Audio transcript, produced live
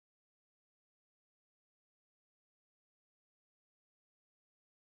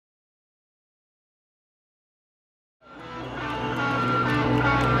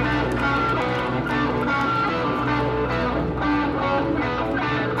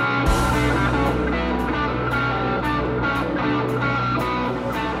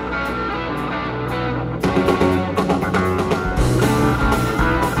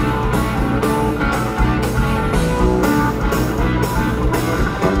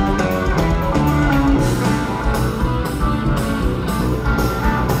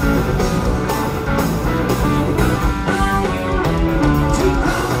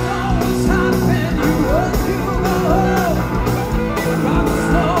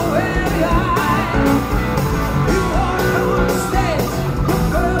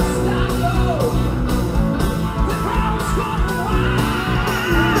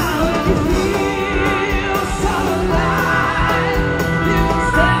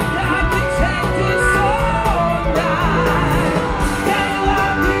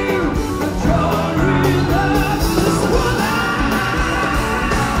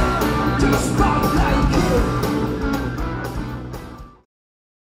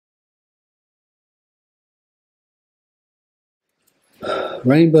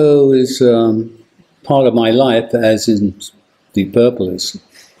Rainbow is part of my life, as in Deep Purple is.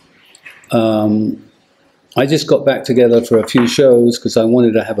 I just got back together for a few shows because I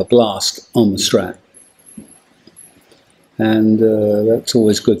wanted to have a blast on the Strat. And that's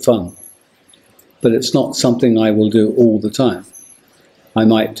always good fun. But it's not something I will do all the time. I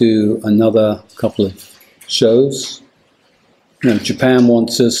might do another couple of shows. You know, Japan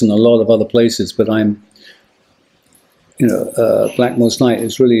wants us and a lot of other places, but I'm, you know, Blackmore's Night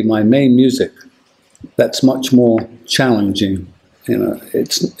is really my main music. That's much more challenging. You know,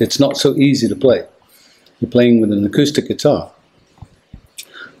 it's not so easy to play. You're playing with an acoustic guitar.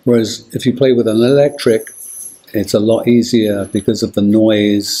 Whereas if you play with an electric, it's a lot easier because of the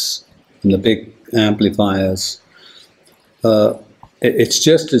noise and the big amplifiers. It's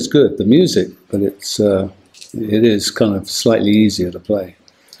just as good, the music, but it is kind of slightly easier to play.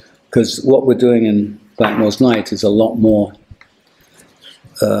 Because what we're doing in Blackmore's Night is a lot more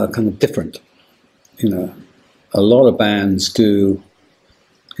kind of different. You know, a lot of bands do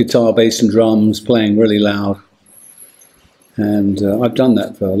guitar, bass and drums playing really loud. And I've done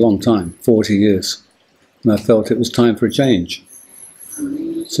that for a long time, 40 years. And I felt it was time for a change.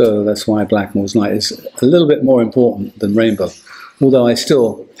 So that's why Blackmore's Night is a little bit more important than Rainbow. Although I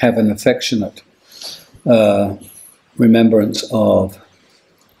still have an affectionate remembrance of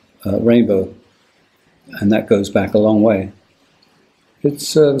Rainbow. And that goes back a long way.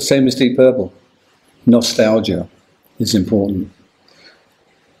 It's the same as Deep Purple. Nostalgia is important.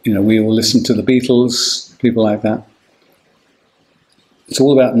 You know, we all listen to the Beatles, people like that. It's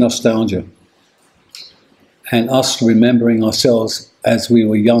all about nostalgia. And us remembering ourselves as we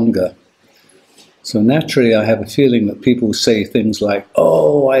were younger. So naturally I have a feeling that people say things like,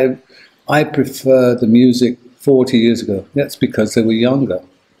 oh, I prefer the music 40 years ago. That's because they were younger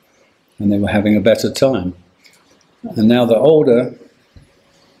and they were having a better time. And now they're older,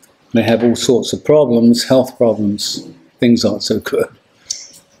 they have all sorts of problems, health problems, things aren't so good.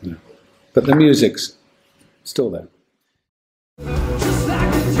 Yeah. But the music's still there.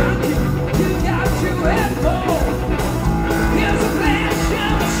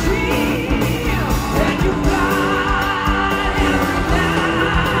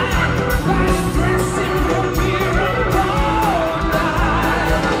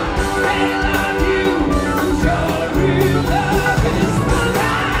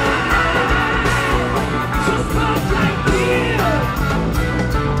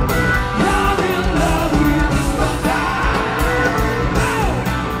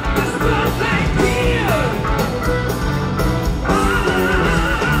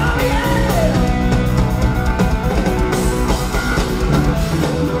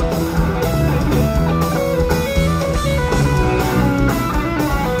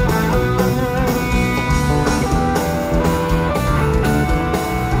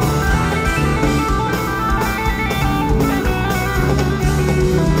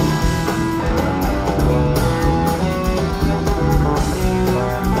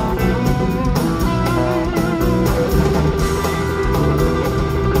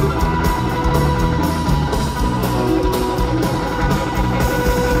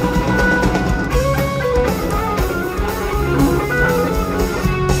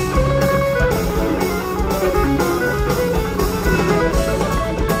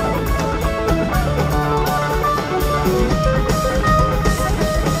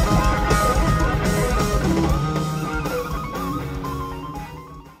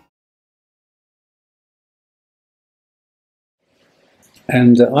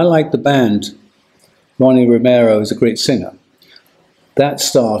 And I like the band. Ronnie Romero is a great singer. That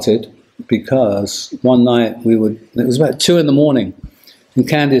started because one night it was about 2 in the morning, and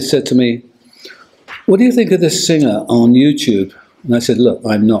Candice said to me, what do you think of this singer on YouTube? And I said, look,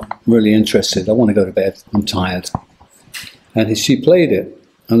 I'm not really interested. I want to go to bed. I'm tired. And she played it,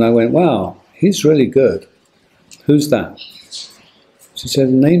 and I went, wow, he's really good. Who's that? She said,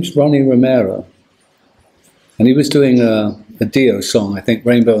 the name's Ronnie Romero. And he was doing a Dio song, I think,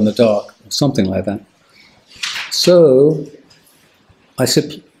 Rainbow in the Dark, or something like that. So I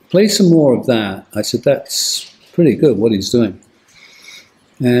said, play some more of that. I said, that's pretty good, what he's doing.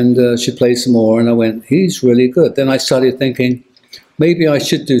 And she played some more, and I went, he's really good. Then I started thinking, maybe I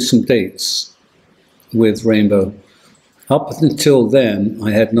should do some dates with Rainbow. Up until then,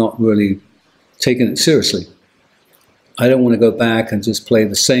 I had not really taken it seriously. I don't want to go back and just play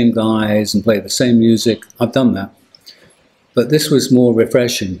the same guys and play the same music. I've done that. But this was more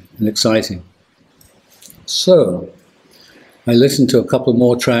refreshing and exciting. So I listened to a couple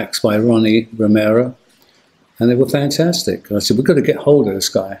more tracks by Ronnie Romero, and they were fantastic. And I said, we've got to get hold of this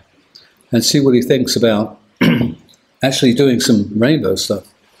guy and see what he thinks about actually doing some Rainbow stuff.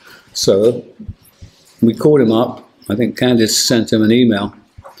 So we called him up. I think Candice sent him an email,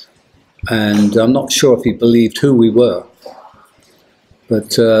 and I'm not sure if he believed who we were,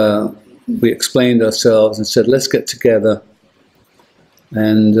 but we explained ourselves and said, let's get together.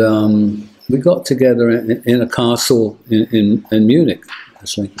 And we got together in a castle in Munich,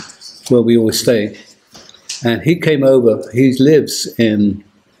 actually, where we always stay. And he came over. He lives in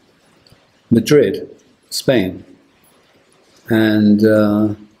Madrid, Spain.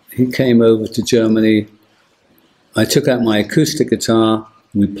 And he came over to Germany. I took out my acoustic guitar.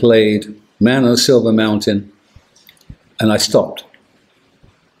 We played Man on Silver Mountain. And I stopped.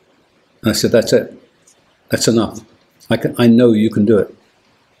 And I said, that's it. That's enough. I know you can do it.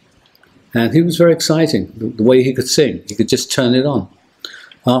 And he was very exciting, the way he could sing. He could just turn it on.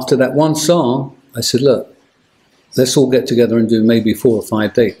 After that one song, I said, look, let's all get together and do maybe 4 or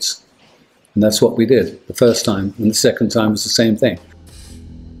 5 dates. And that's what we did the first time. And the second time was the same thing.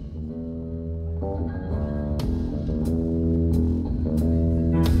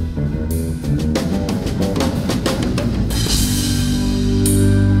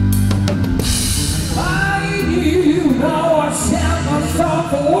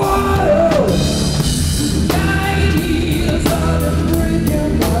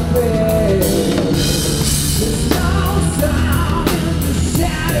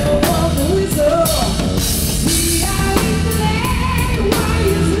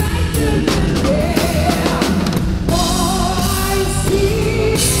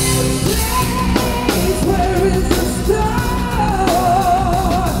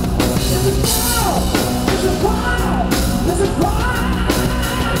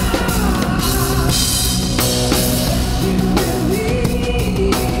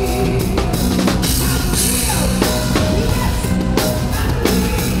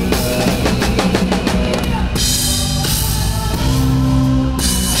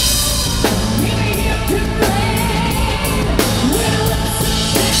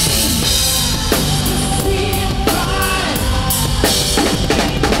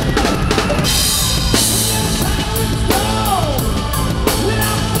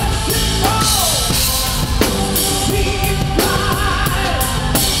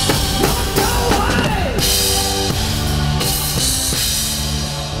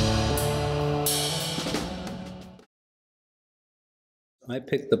 I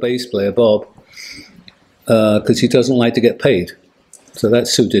picked the bass player, Bob, because he doesn't like to get paid. So that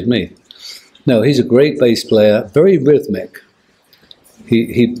suited me. No, he's a great bass player, very rhythmic.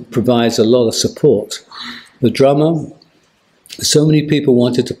 He provides a lot of support. The drummer, so many people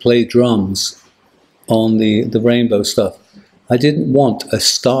wanted to play drums on the Rainbow stuff. I didn't want a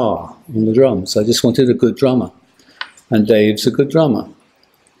star on the drums. I just wanted a good drummer. And Dave's a good drummer.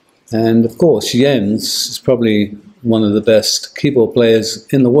 And of course, Jens is probably one of the best keyboard players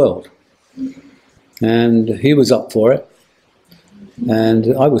in the world. And he was up for it.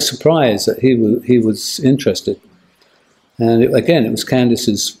 And I was surprised that he was interested. And again, it was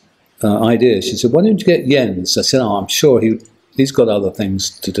Candice's idea. She said, why don't you get Jens? I said, oh, I'm sure he's got other things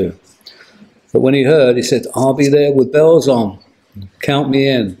to do. But when he heard, he said, I'll be there with bells on. Count me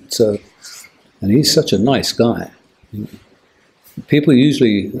in. So, and he's such a nice guy. People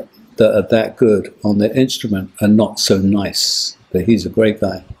usually that are that good on their instrument are not so nice. But he's a great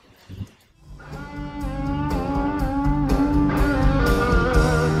guy.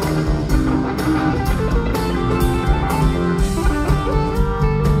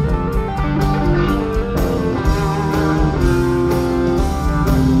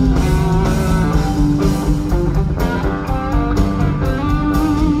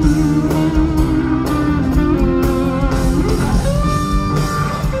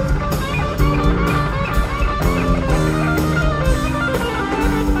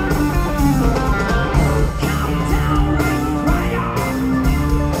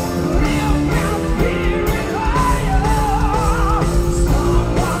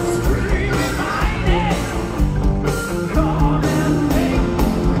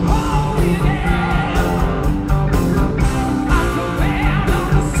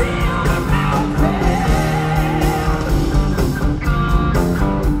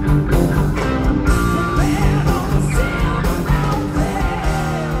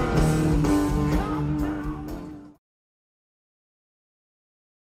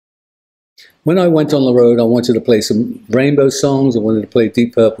 When I went on the road, I wanted to play some Rainbow songs. I wanted to play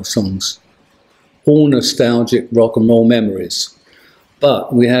Deep Purple songs. All nostalgic rock and roll memories.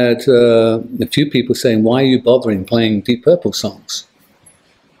 But we had a few people saying, why are you bothering playing Deep Purple songs?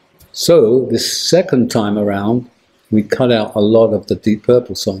 So this second time around, we cut out a lot of the Deep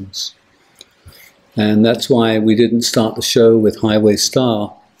Purple songs. And that's why we didn't start the show with Highway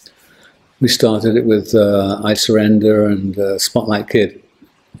Star. We started it with I Surrender and Spotlight Kid.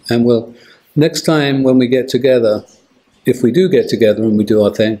 And we'll, next time when we get together, if we do get together and we do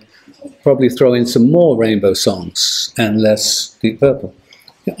our thing, probably throw in some more Rainbow songs and less Deep Purple.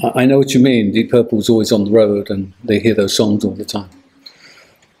 I know what you mean. Deep Purple's always on the road and they hear those songs all the time.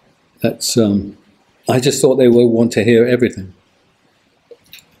 That's, I just thought they would want to hear everything.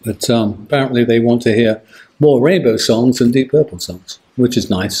 But apparently they want to hear more Rainbow songs than Deep Purple songs, which is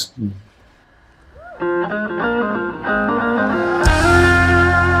nice.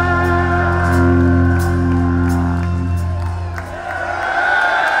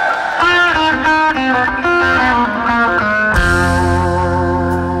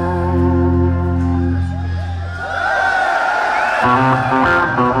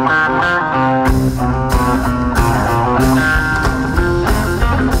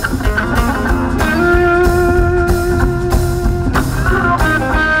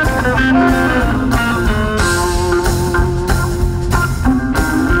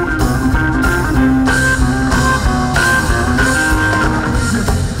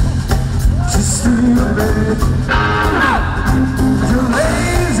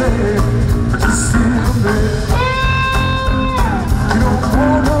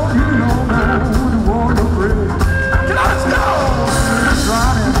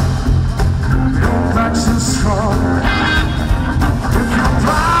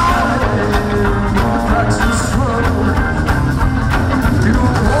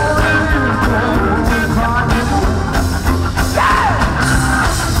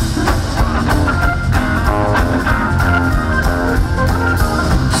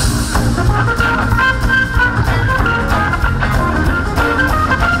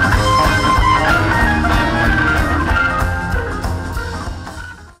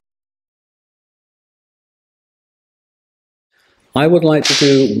 I would like to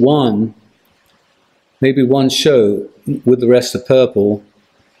do maybe one show with the rest of Purple,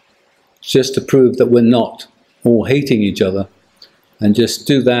 just to prove that we're not all hating each other, and just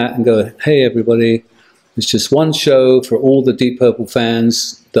do that and go, hey everybody, it's just one show for all the Deep Purple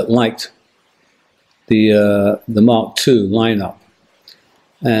fans that liked the Mark II lineup.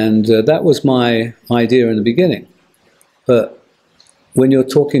 And that was my idea in the beginning. But when you're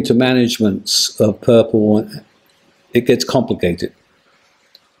talking to managements of Purple, it gets complicated.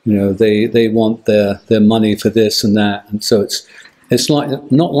 You know, they want their money for this and that, and so it's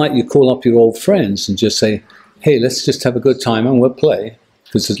like not like you call up your old friends and just say, hey, let's just have a good time and we'll play,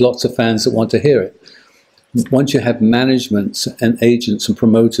 because there's lots of fans that want to hear it. Once you have managements and agents and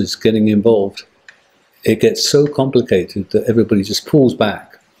promoters getting involved, it gets so complicated that everybody just pulls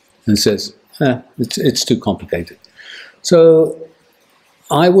back and says, it's too complicated. So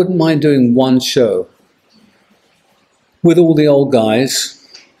I wouldn't mind doing one show with all the old guys,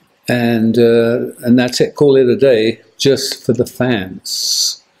 and that's it, call it a day, just for the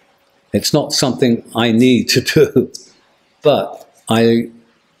fans. It's not something I need to do, but I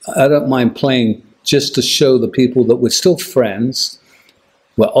don't mind playing just to show the people that we're still friends,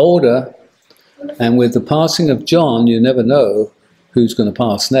 we're older, and with the passing of John, you never know who's going to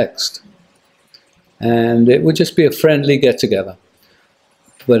pass next. And it would just be a friendly get-together.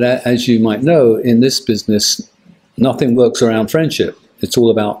 But as you might know, in this business, nothing works around friendship. It's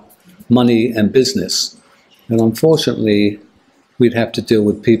all about money and business. And unfortunately, we'd have to deal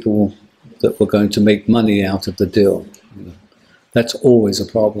with people that were going to make money out of the deal. That's always a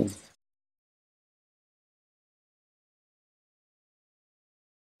problem.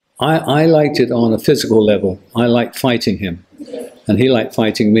 I liked it on a physical level. I liked fighting him, and he liked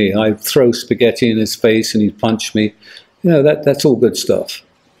fighting me. I'd throw spaghetti in his face and he'd punch me. You know, that's all good stuff.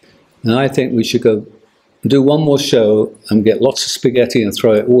 And I think we should go do one more show and get lots of spaghetti and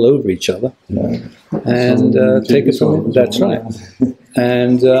throw it all over each other, and take it from it. That's right.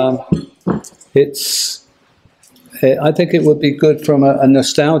 And I think it would be good from a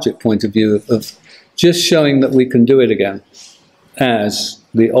nostalgic point of view of just showing that we can do it again as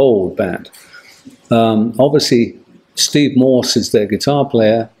the old band. Obviously, Steve Morse is their guitar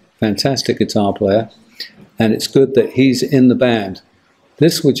player, fantastic guitar player, and it's good that he's in the band.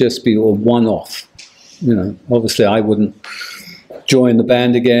 This would just be a one-off. You know, obviously I wouldn't join the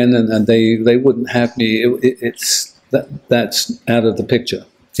band again, and they wouldn't have me. That's out of the picture.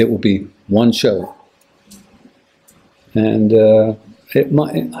 It will be one show, and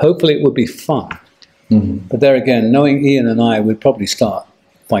hopefully it would be fun. Mm-hmm. But there again, knowing Ian and I, we'd probably start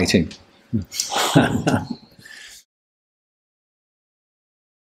fighting.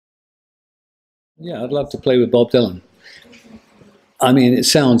 Yeah, I'd love to play with Bob Dylan. I mean, it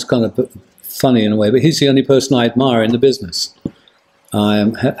sounds kind of funny in a way, but he's the only person I admire in the business.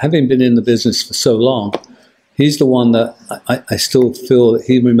 Having been in the business for so long, he's the one that I still feel that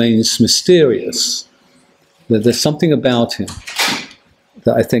he remains mysterious. That there's something about him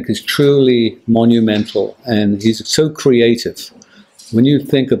that I think is truly monumental, and he's so creative. When you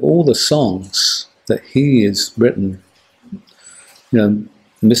think of all the songs that he has written, you know,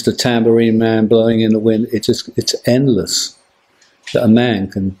 Mr. Tambourine Man, Blowing in the Wind, it's endless that a man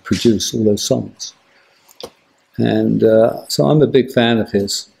can produce all those songs. And so I'm a big fan of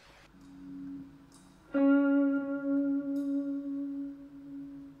his.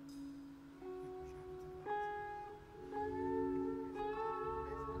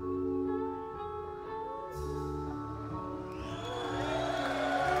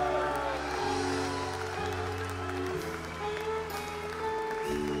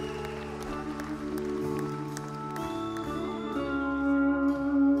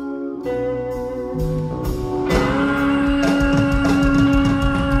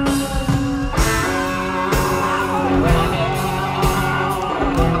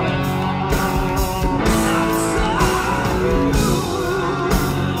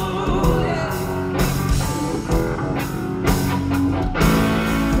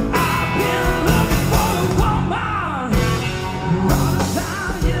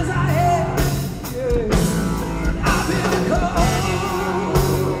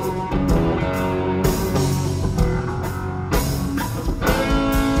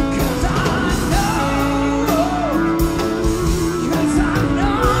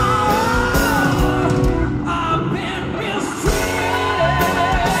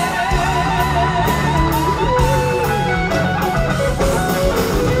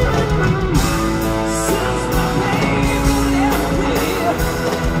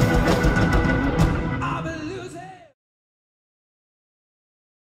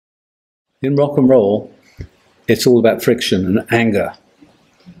 In rock and roll, it's all about friction and anger.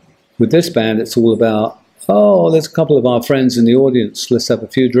 With this band, it's all about, oh, there's a couple of our friends in the audience, let's have a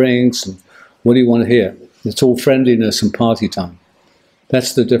few drinks, and what do you want to hear? It's all friendliness and party time.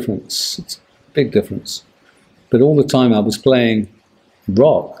 That's the difference. It's a big difference. But all the time I was playing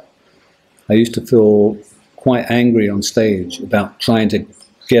rock, I used to feel quite angry on stage about trying to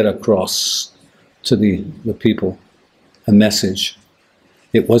get across to the people a message.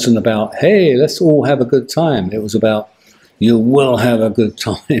 It wasn't about, hey, let's all have a good time. It was about, you will have a good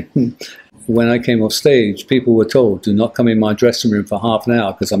time. When I came off stage, people were told, do not come in my dressing room for half an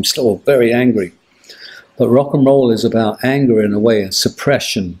hour because I'm still very angry. But rock and roll is about anger in a way, and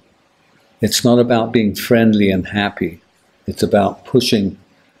suppression. It's not about being friendly and happy. It's about pushing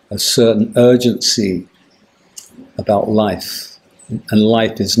a certain urgency about life. And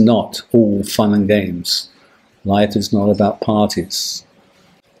life is not all fun and games. Life is not about parties.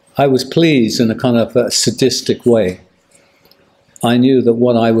 I was pleased in a kind of a sadistic way. I knew that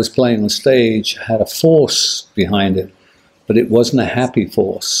what I was playing on stage had a force behind it, but it wasn't a happy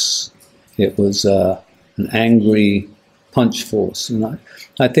force. It was an angry punch force. And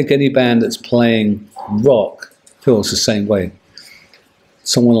I think any band that's playing rock feels the same way.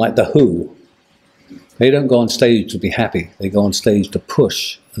 Someone like The Who, they don't go on stage to be happy. They go on stage to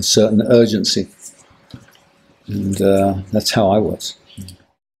push a certain urgency. And that's how I was.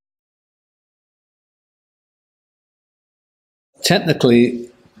 Technically,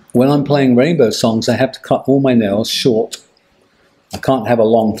 when I'm playing Rainbow songs, I have to cut all my nails short. I can't have a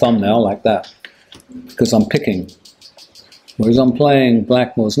long thumbnail like that because I'm picking. Whereas I'm playing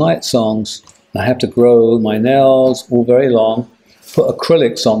Blackmore's Night songs, I have to grow my nails all very long, put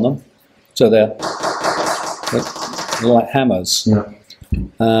acrylics on them, so they're like hammers.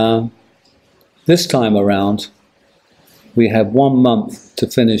 Yeah. This time around, we have 1 month to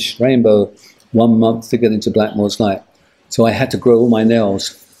finish Rainbow, 1 month to get into Blackmore's Night. So I had to grow all my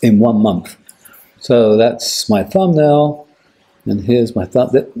nails in 1 month. So that's my thumbnail, and here's my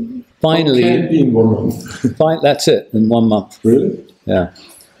thumb. Finally, it can be in 1 month. That's it, in 1 month. Really? Yeah.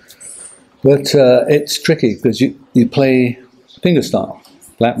 But it's tricky because you play fingerstyle.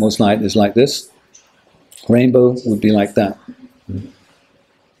 Blackmore's Night is like this. Rainbow would be like that.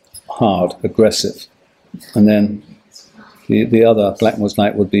 Hard, aggressive. And then the other Blackmore's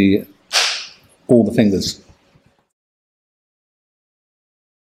Night would be all the fingers.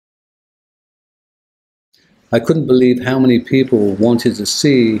 I couldn't believe how many people wanted to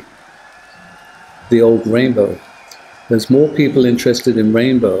see the old Rainbow. There's more people interested in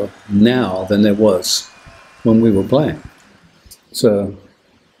Rainbow now than there was when we were playing. So,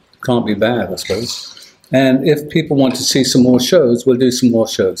 can't be bad, I suppose. And if people want to see some more shows, we'll do some more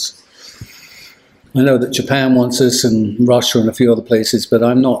shows. I know that Japan wants us, and Russia and a few other places, but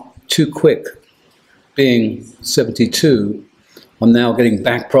I'm not too quick. Being 72, I'm now getting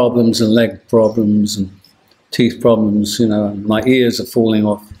back problems and leg problems and teeth problems, you know, and my ears are falling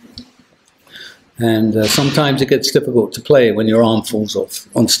off. And sometimes it gets difficult to play when your arm falls off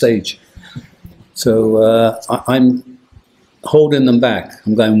on stage. So I'm holding them back.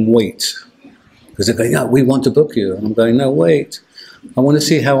 I'm going, wait. Because they're going, yeah, we want to book you. And I'm going, no, wait. I want to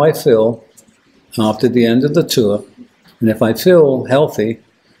see how I feel after the end of the tour. And if I feel healthy,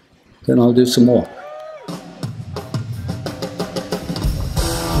 then I'll do some more.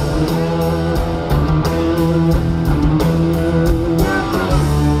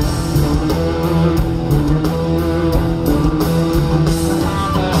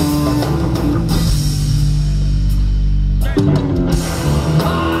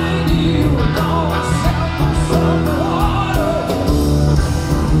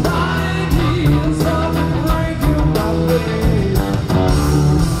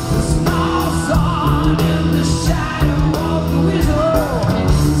 Saw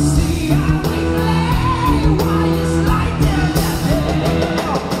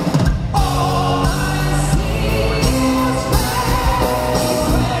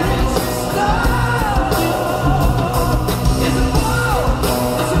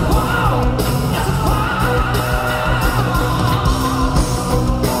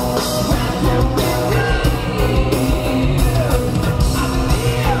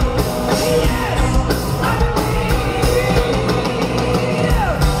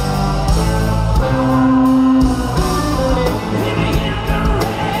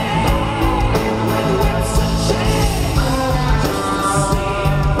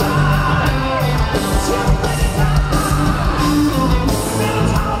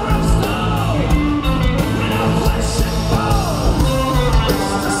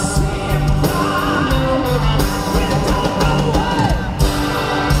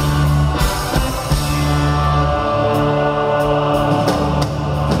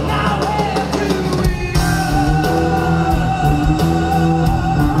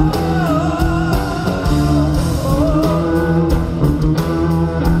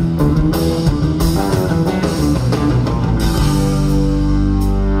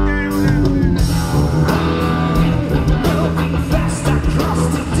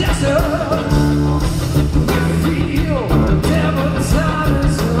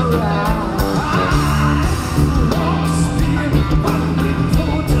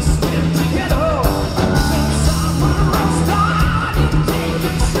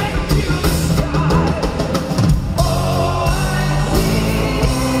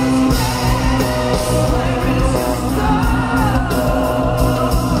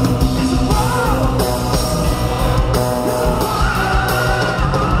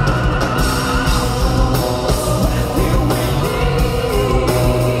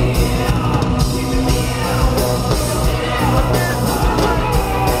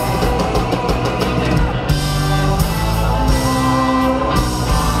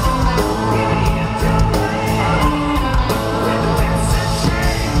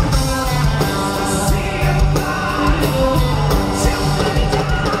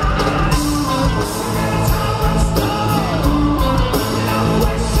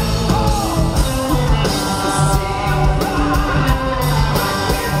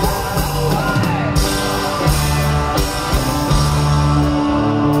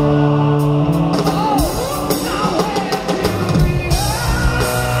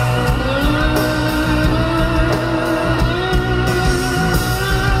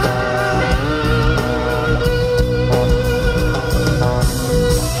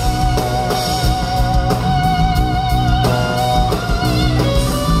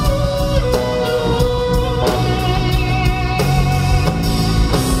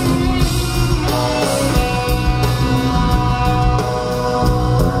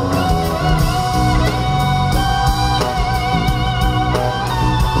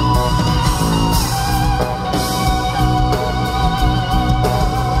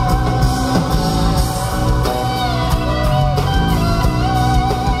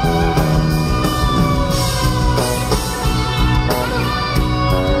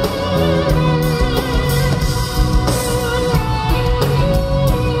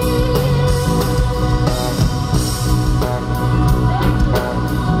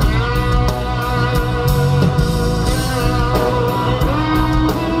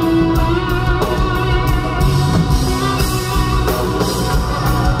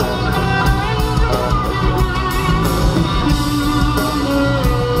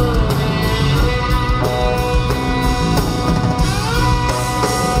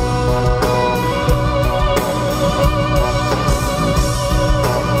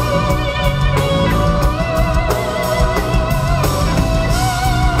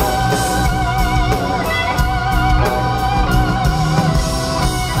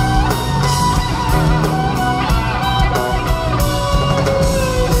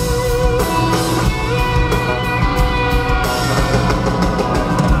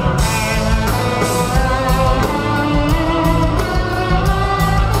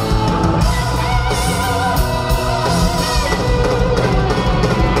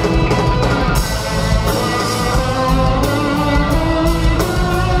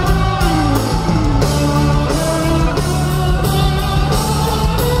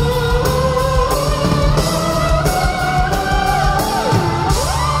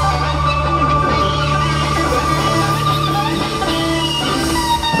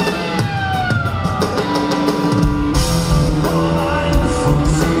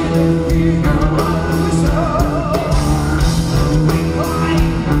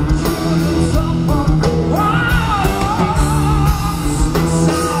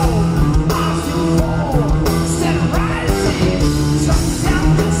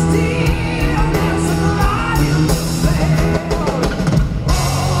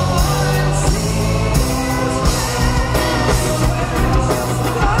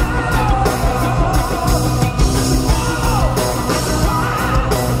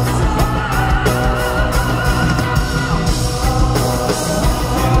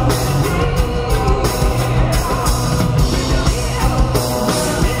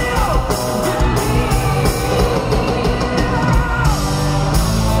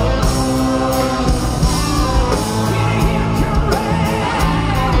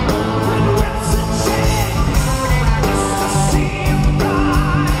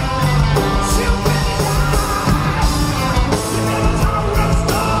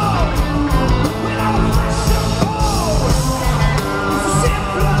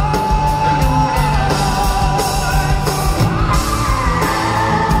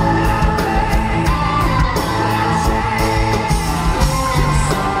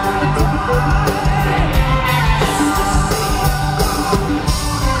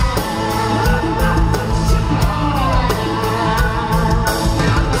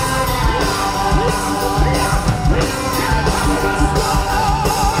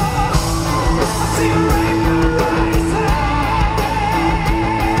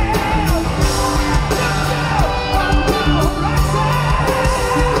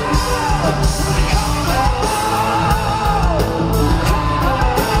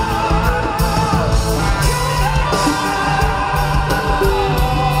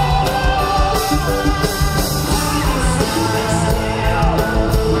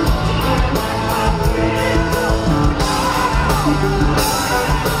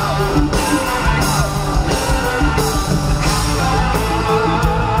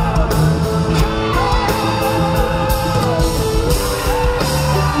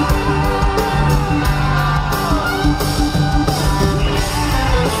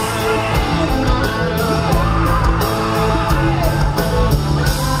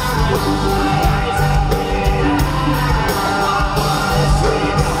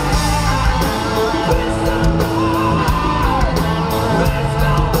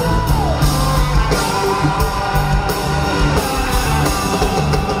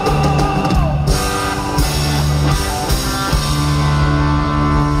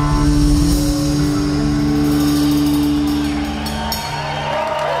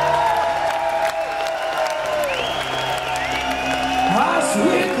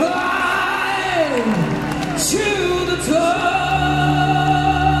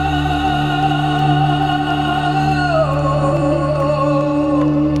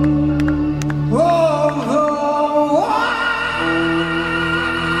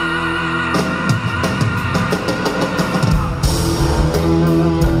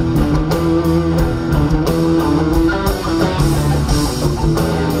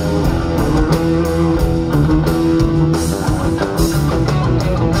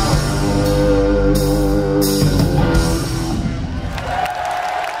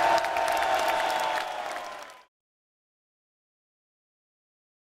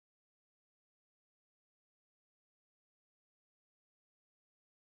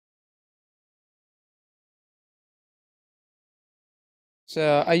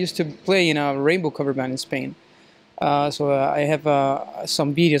I used to play in a rainbow cover band in Spain. So I have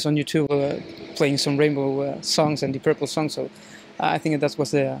some videos on YouTube playing some rainbow songs and the Purple songs. So I think that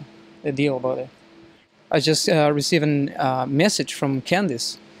was the deal about it. I just received a message from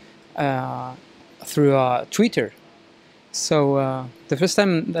Candice through Twitter. So the first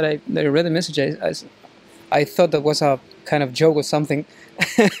time that I read the message, I thought that was a kind of joke or something.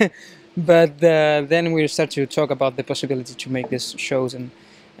 But then we started to talk about the possibility to make these shows, and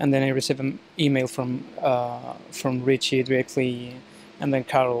then I received an email from Richie directly, and then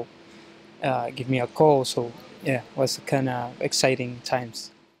Carol gave me a call. So yeah, it was kind of exciting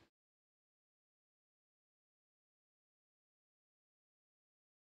times.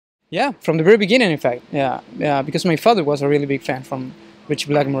 Yeah, from the very beginning, in fact. Yeah, because my father was a really big fan from Ritchie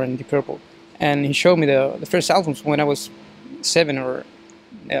Blackmore and Deep Purple, and he showed me the first albums when I was 7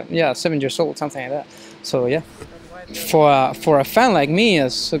 years old, something like that. So yeah, for a fan like me,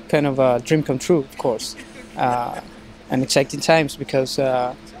 it's a kind of a dream come true, of course, and exciting times because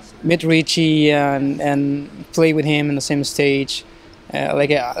meet Richie and play with him in the same stage.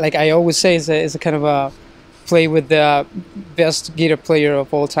 Like I always say, it's a kind of a play with the best guitar player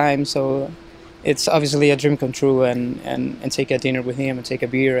of all time. So it's obviously a dream come true, and take a dinner with him and take a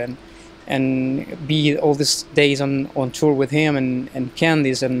beer and be all these days on tour with him and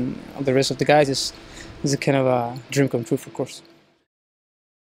Candice and the rest of the guys is a kind of a dream come true, of course.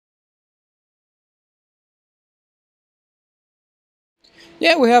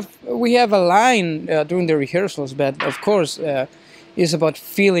 Yeah, we have a line during the rehearsals, but of course it's about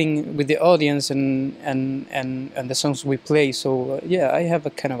feeling with the audience and the songs we play. So yeah, I have a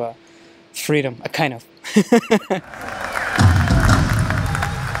kind of a freedom, a kind of.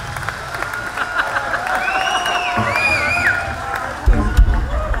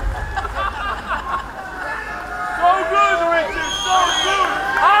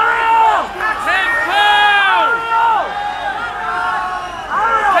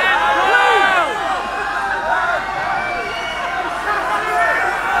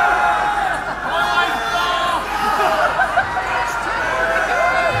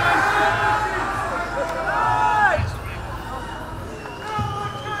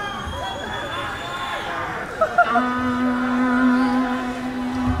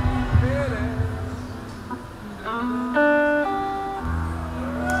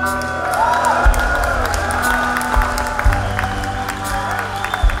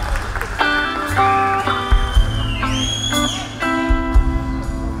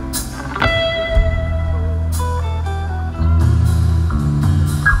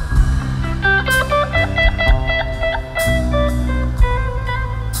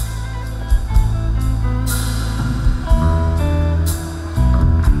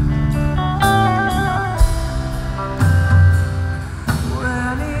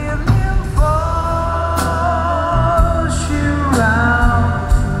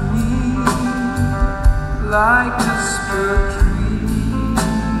 Like whispered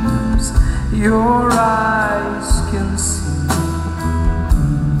dreams, your eyes can see.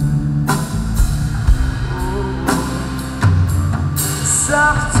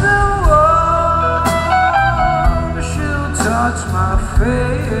 Sachte warm, she'll touch my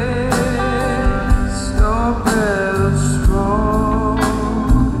face. Your breath is strong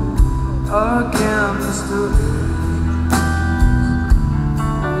against the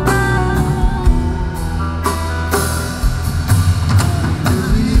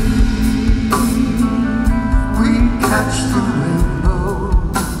catch the rainbow,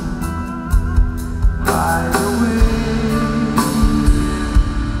 ride away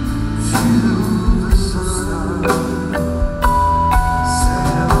to the sun,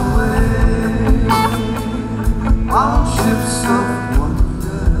 sail away on ships of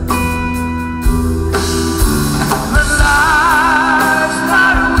wonder. But life's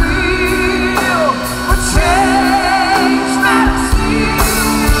not a wheel for change that seals.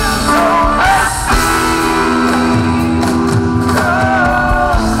 So let's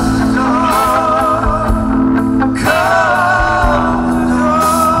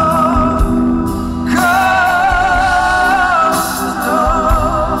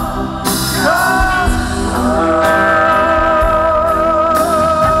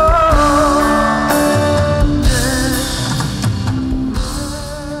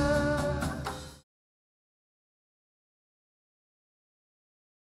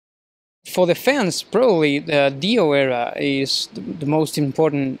For the fans, probably the Dio era is the most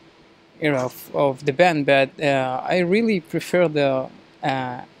important era of the band, but I really prefer the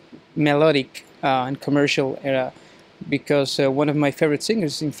melodic and commercial era because one of my favorite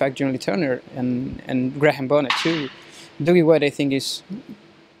singers is in fact John Lee Turner and Graham Bonnet too. Dougie White, I think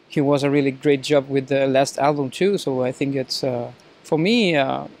he was a really great job with the last album too. So I think it's for me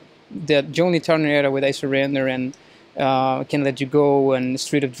the Johnny Turner era with I Surrender and Can't Let You Go and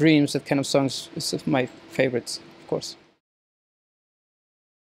Street of Dreams, that kind of songs is my favorites, of course.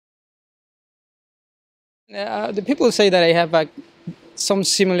 The people say that I have some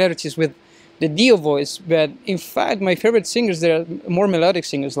similarities with the Dio voice, but in fact my favorite singers, they're more melodic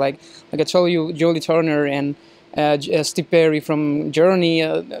singers, like I told you, Jolie Turner and Steve Perry from Journey,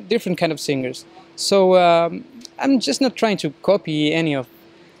 different kind of singers. So I'm just not trying to copy any of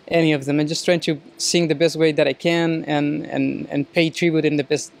them. I'm just trying to sing the best way that I can and pay tribute in the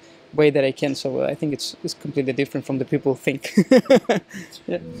best way that I can. So I think it's completely different from the people think.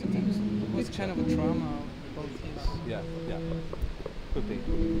 Yeah. It's kind of a trauma. Yeah. Could be.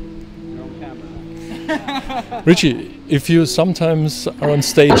 Richie, if you sometimes are on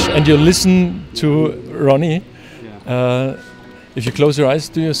stage and you listen to Ronnie, if you close your eyes,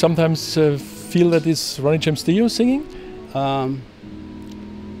 do you sometimes feel that it's Ronnie James Dio singing?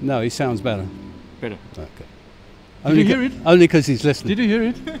 No, he sounds better. Better. Okay. Did you hear it? Only because he's listening. Did you hear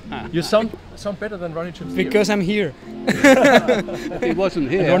it? You sound better than Ronnie James Dio. Because I'm here. If he wasn't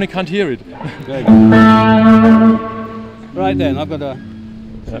here. And Ronnie can't hear it. Right then, I've got to.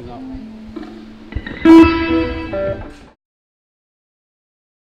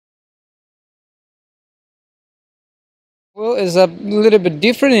 Well, it's a little bit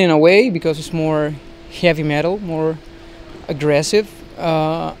different in a way because it's more heavy metal, more aggressive.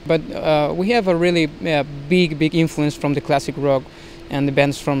 But we have a really big influence from the classic rock and the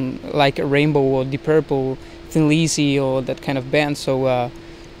bands from like Rainbow or Deep Purple, Thin Lizzy or that kind of band. So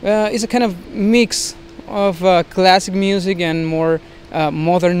it's a kind of mix of classic music and more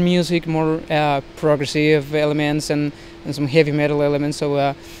modern music, more progressive elements and some heavy metal elements.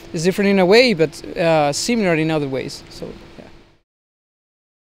 So it's different in a way, but similar in other ways. So.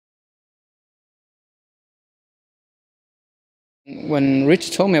 When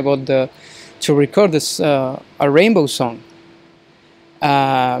Rich told me about to record this a Rainbow song,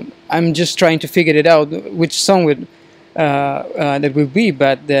 I'm just trying to figure it out which song that will be.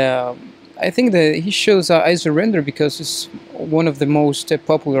 But I think that he chose "I Surrender" because it's one of the most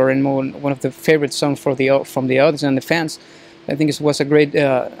popular and one of the favorite songs from the audience and the fans. I think it was a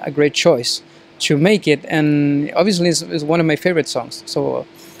great choice to make it, and obviously it's one of my favorite songs. So.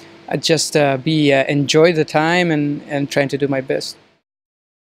 I just enjoy the time and trying to do my best.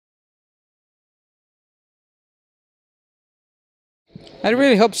 I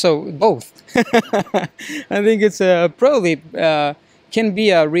really hope so, both. I think it's probably can be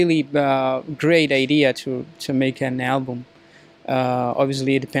a really great idea to make an album.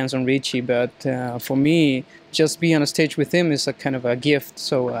 Obviously, it depends on Richie, but for me, just being on a stage with him is a kind of a gift.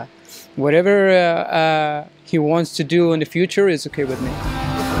 So whatever he wants to do in the future is okay with me.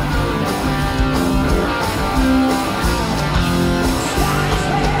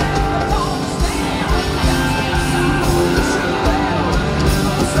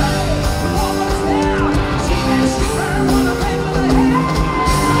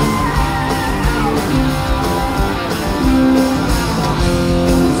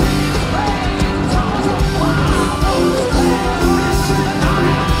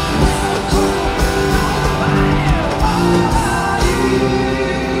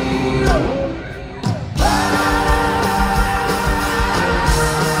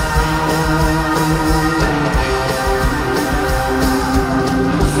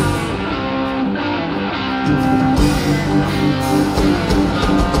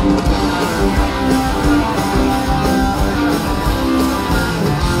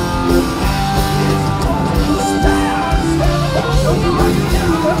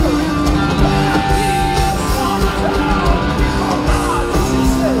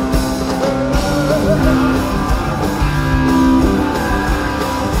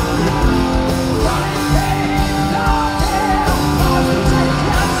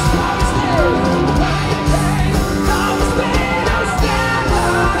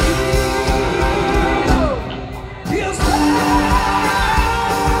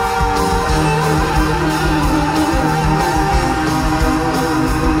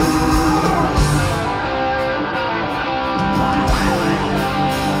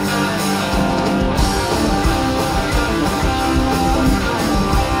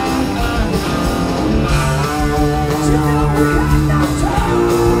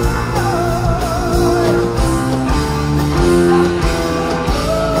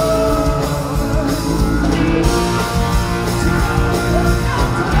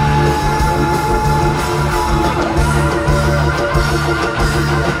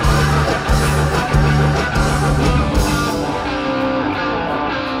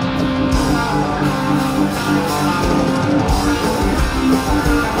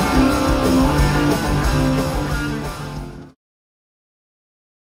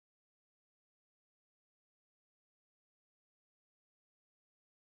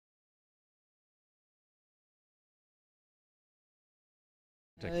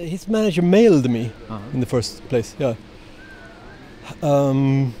 His manager mailed me in the first place, yeah.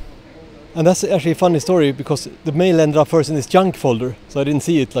 And that's actually a funny story because the mail ended up first in this junk folder, so I didn't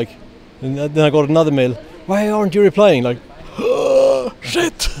see it. Like, and then I got another mail. Why aren't you replying? Like,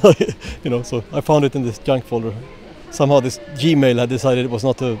 shit, you know. So I found it in this junk folder. Somehow this Gmail had decided it was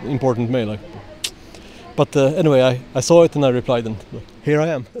not an important mail. Like, but anyway, I saw it and I replied, and here I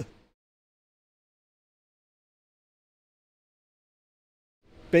am.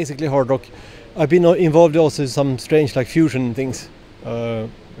 Basically hard rock. I've been involved also in some strange like fusion things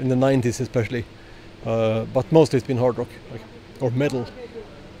in the 90s especially, but mostly it's been hard rock, like, or metal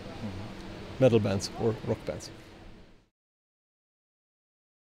bands or rock bands.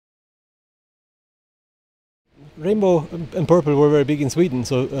 Rainbow and Purple were very big in Sweden,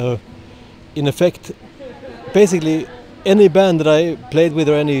 so in effect, basically any band that I played with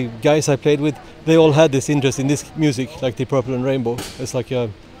or any guys I played with, they all had this interest in this music, like the Purple and Rainbow. It's like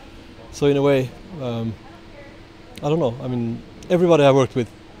so in a way, I don't know. I mean, everybody I worked with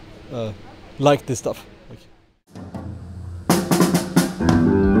liked this stuff. Like.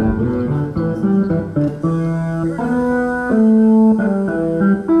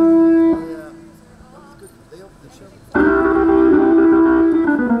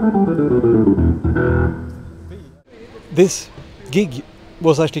 This gig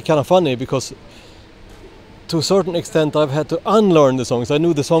was actually kind of funny because to a certain extent I've had to unlearn the songs. I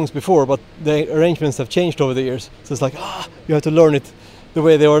knew the songs before, but the arrangements have changed over the years. So it's like, you have to learn it the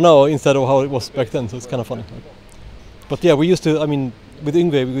way they are now instead of how it was back then. So it's kind of funny. But yeah, we used to, I mean, with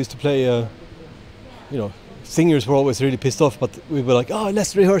Yngve we used to play, you know, singers were always really pissed off, but we were like,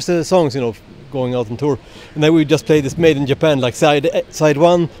 let's rehearse the songs, you know, going out on tour. And then we just play this Made in Japan, like side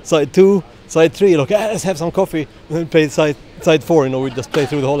 1, side 2, side 3, like, let's have some coffee. And then play side 4, you know, we just play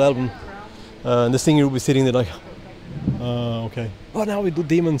through the whole album. And the singer would be sitting there like, okay. Oh, now we do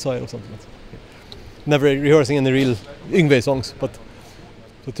Demon Side or something. Never rehearsing any real Yngve songs, but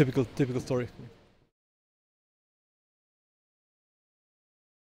a typical story.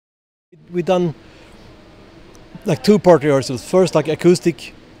 We done like 2-part rehearsals. First like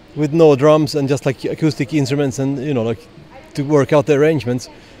acoustic with no drums and just like acoustic instruments and, you know, like to work out the arrangements,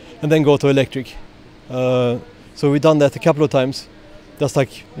 and then go to electric. So we've done that a couple of times. Just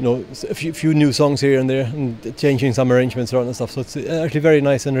like, you know, a few new songs here and there and changing some arrangements around and stuff. So it's actually a very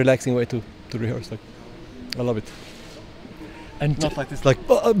nice and relaxing way to rehearse. Like, I love it. And not like this, like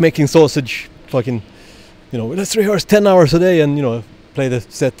making sausage, fucking, you know, let's rehearse 10 hours a day and, you know, play the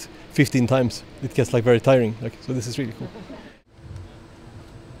set 15 times. It gets like very tiring. Like, so this is really cool.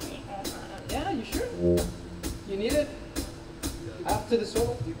 Yeah, you sure? You need it? After the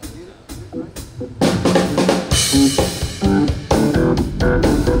solo?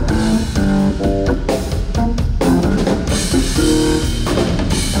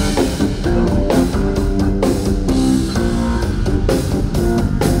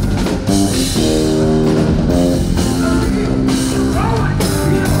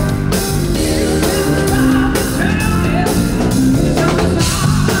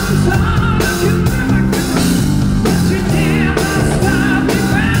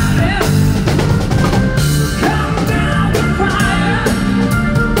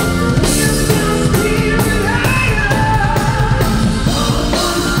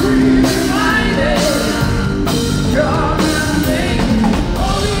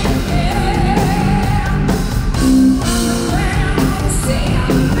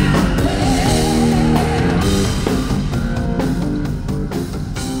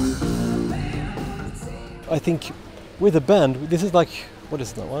 I think with a band, this is like, what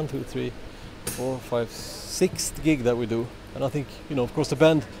is it now, 1, 2, 3, 4, 5, 6th gig that we do. And I think, you know, of course the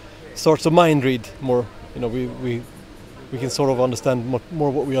band starts to mind read more. You know, we can sort of understand more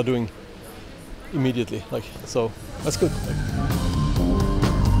what we are doing immediately. Like, so that's good.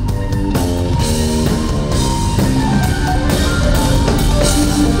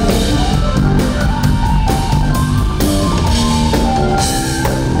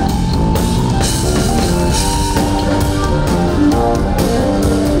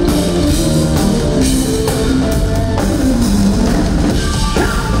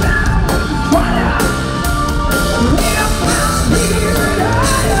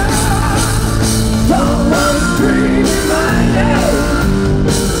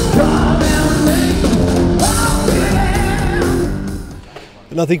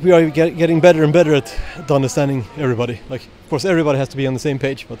 And I think we are getting better and better at understanding everybody. Like, of course, everybody has to be on the same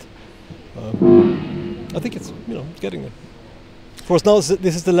page, but I think it's, you know, getting there. Of course, now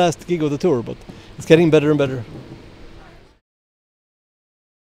this is the last gig of the tour, but it's getting better and better.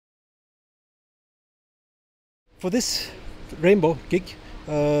 For this Rainbow gig,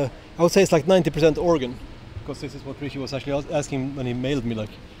 I would say it's like 90% organ, because this is what Richie was actually asking when he mailed me, like,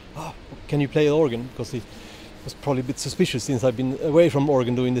 oh, can you play the organ? Because he was probably a bit suspicious since I've been away from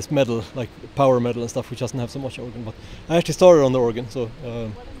organ doing this metal, like power metal and stuff, which doesn't have so much organ. But I actually started on the organ, so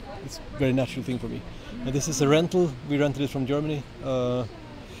it's a very natural thing for me. And this is a rental. We rented it from Germany.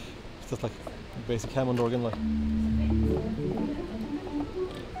 It's just like a basic Hammond organ, like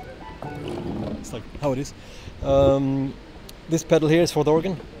it's like how it is. This pedal here is for the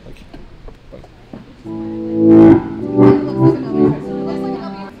organ. Like,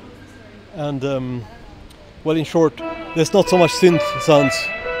 and well, in short, there's not so much synth sounds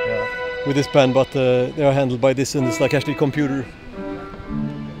with this band, but they are handled by this, and it's like actually a computer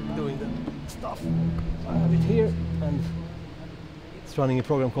doing the stuff. I have it here, and it's running a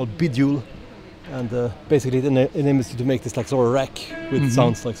program called Bidule, and basically it enables you to make this like sort of rack with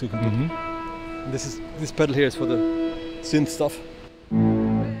sounds, like so you can put. And this pedal here is for the synth stuff.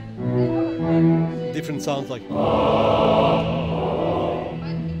 Different sounds like.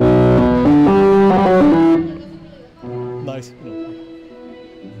 Nice. You know.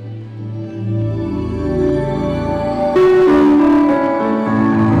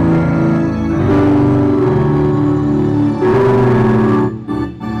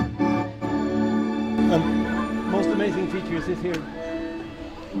 And most amazing feature is this here.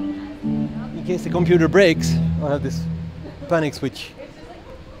 In case the computer breaks, I have this panic switch.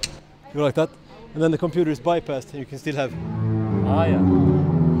 You like that? And then the computer is bypassed and you can still have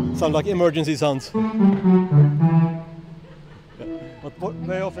sound like emergency sounds. But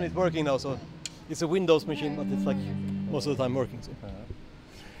very often it's working now, so it's a Windows machine, but it's like most of the time working. So.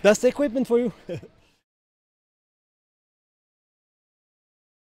 That's the equipment for you. I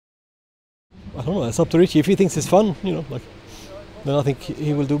don't know, it's up to Richie. If he thinks it's fun, you know, like, then I think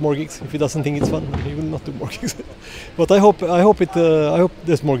he will do more gigs. If he doesn't think it's fun, then he will not do more gigs. But I hope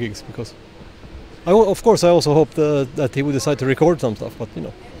there's more gigs, because of course I also hope that he will decide to record some stuff. But you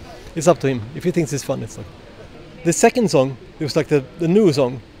know, it's up to him. If he thinks it's fun, it's like. The second song, it was like the new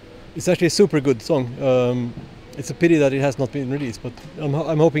song. It's actually a super good song. It's a pity that it has not been released, but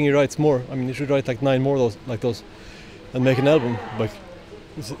I'm hoping he writes more. I mean, he should write like 9 more like those, and make an album. Like,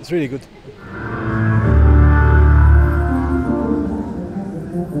 it's really good.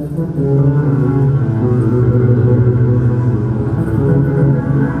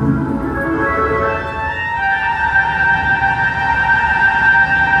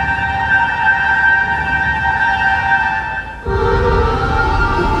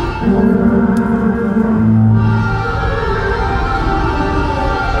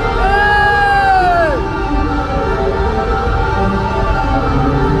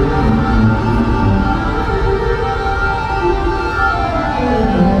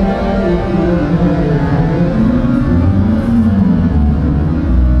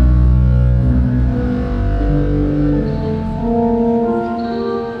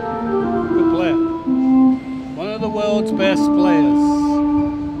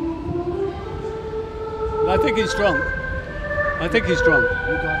 I think he's drunk. You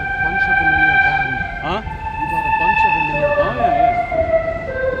got a bunch of them in your band. Huh? You got a bunch of them in your band.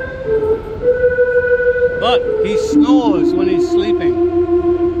 Yeah. But he snores when he's sleeping.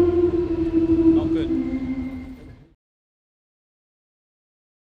 Not good.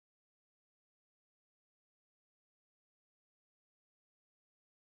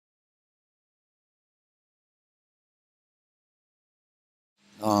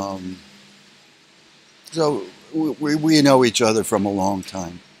 So we know each other from a long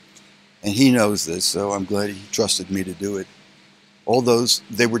time, and he knows this, so I'm glad he trusted me to do it. All those,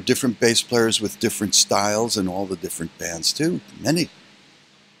 they were different bass players with different styles in all the different bands too, many.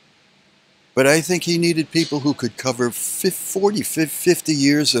 But I think he needed people who could cover 40, 50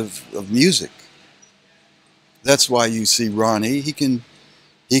 years of music. That's why you see Ronnie. He can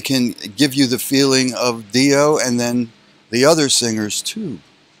give you the feeling of Dio and then the other singers too.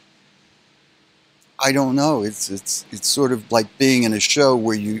 I don't know. It's sort of like being in a show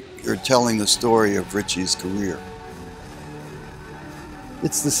where you're telling the story of Richie's career.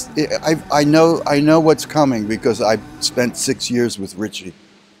 It's this. I know what's coming because I spent 6 years with Richie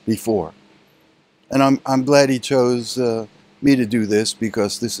before, and I'm glad he chose me to do this,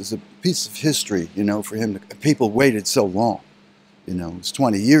 because this is a piece of history, you know, for him. People waited so long, you know. It was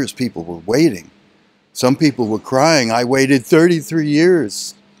 20 years. People were waiting. Some people were crying. I waited 33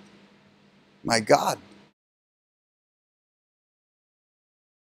 years. My God.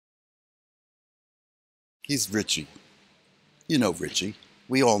 He's Richie. You know Richie.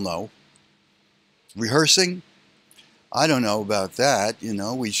 We all know. Rehearsing? I don't know about that. You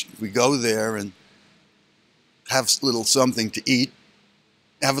know, we go there and have a little something to eat,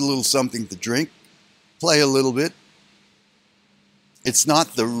 have a little something to drink, play a little bit. It's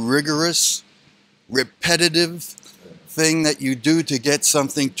not the rigorous, repetitive thing that you do to get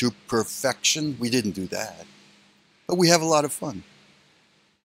something to perfection. We didn't do that. But we have a lot of fun.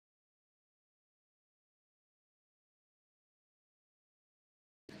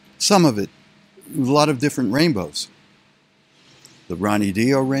 Some of it, a lot of different rainbows. The Ronnie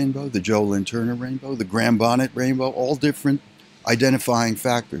Dio rainbow, the Joe Lynn Turner rainbow, the Graham Bonnet rainbow, all different identifying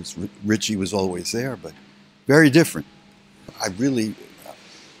factors. Richie was always there, but very different. I really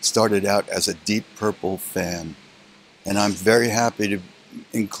started out as a Deep Purple fan, and I'm very happy to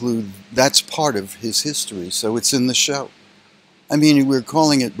include, that's part of his history, so it's in the show. I mean, we're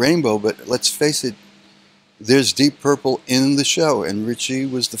calling it Rainbow, but let's face it, there's Deep Purple in the show, and Richie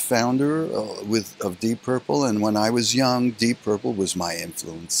was the founder of Deep Purple, and when I was young, Deep Purple was my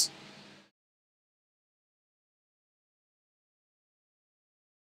influence.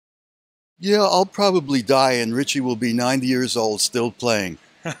 Yeah, I'll probably die, and Richie will be 90 years old still playing.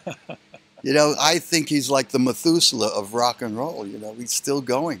 You know, I think he's like the Methuselah of rock and roll, you know, he's still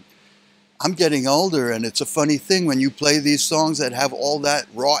going. I'm getting older, and it's a funny thing when you play these songs that have all that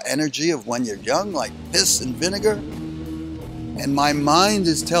raw energy of when you're young, like Piss and Vinegar. And my mind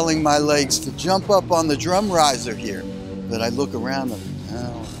is telling my legs to jump up on the drum riser here. But I look around and,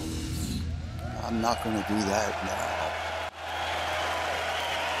 no, I'm not going to do that now.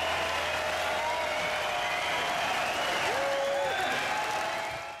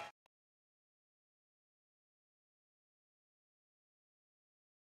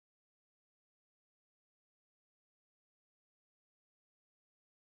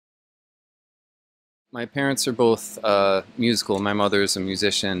 My parents are both musical. My mother is a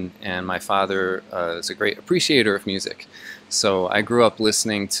musician, and my father is a great appreciator of music. So I grew up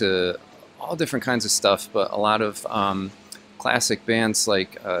listening to all different kinds of stuff, but a lot of classic bands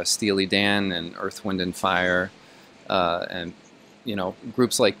like Steely Dan and Earth, Wind and Fire, and you know,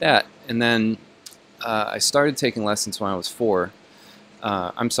 groups like that. And then I started taking lessons when I was 4.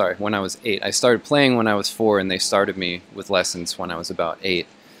 I'm sorry, when I was 8. I started playing when I was 4, and they started me with lessons when I was about 8.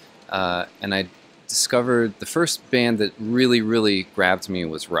 And I discovered the first band that really grabbed me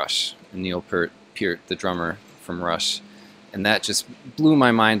was Rush, and Neil Peart, the drummer from Rush, and that just blew my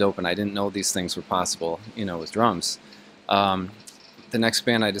mind open. I didn't know these things were possible, you know, with drums. The next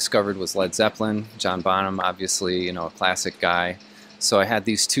band I discovered was Led Zeppelin. John Bonham, obviously, you know, a classic guy. So I had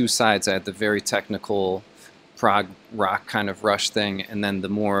these two sides. I had the very technical prog rock kind of Rush thing, and then the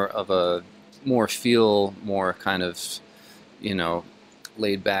more of a more kind of, you know,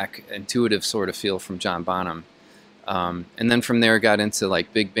 laid back, intuitive sort of feel from John Bonham. And then from there got into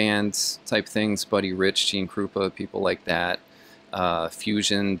like big bands type things, Buddy Rich, Gene Krupa, people like that,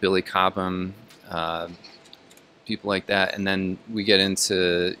 fusion, Billy Cobham, people like that. And then we get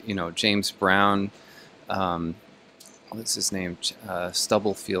into, you know, James Brown, what's his name,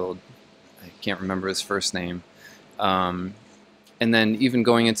 Stubblefield, I can't remember his first name. And then even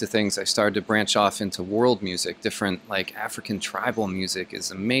going into things, I started to branch off into world music. Different, like African tribal music is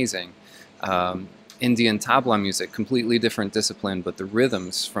amazing. Indian tabla music, completely different discipline, but the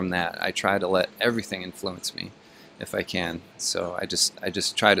rhythms from that, I try to let everything influence me if I can. So I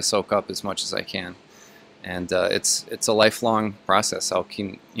just try to soak up as much as I can. And it's a lifelong process. I'll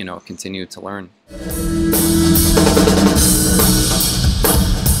continue to learn.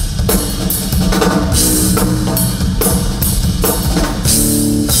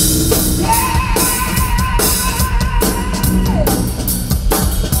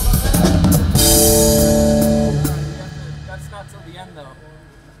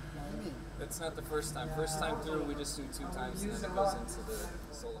 Not the first time. First time through, we just do 2 times, and then it goes into the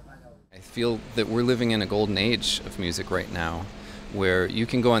solo. I feel that we're living in a golden age of music right now, where you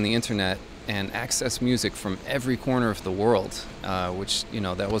can go on the internet and access music from every corner of the world, which, you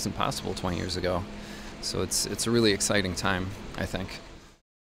know, that wasn't possible 20 years ago. So it's a really exciting time, I think.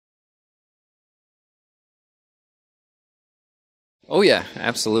 Oh yeah,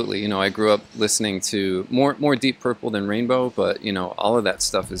 absolutely. You know, I grew up listening to more Deep Purple than Rainbow, but you know, all of that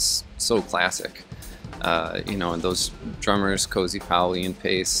stuff is so classic. You know, and those drummers, Cozy Powell, Ian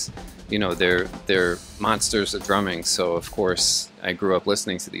Pace, you know, they're monsters of drumming. So of course, I grew up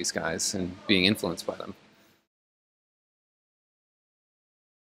listening to these guys and being influenced by them.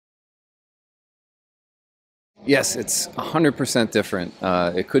 Yes, it's 100% different.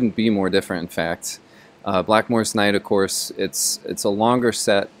 It couldn't be more different, in fact. Blackmore's Night, of course, it's a longer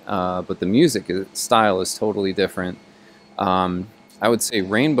set, but the music style is totally different. I would say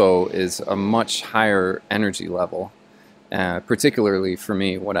Rainbow is a much higher energy level, particularly for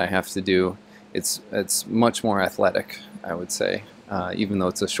me, what I have to do. It's much more athletic, I would say. Even though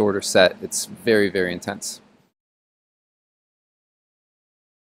it's a shorter set, it's very, very intense.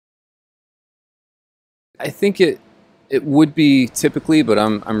 I think it would be typically, but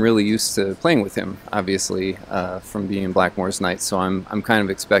I'm really used to playing with him, obviously, from being in Blackmore's night. So I'm kind of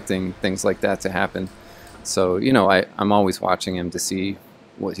expecting things like that to happen. So, you know, I'm always watching him to see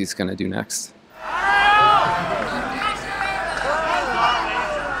what he's going to do next.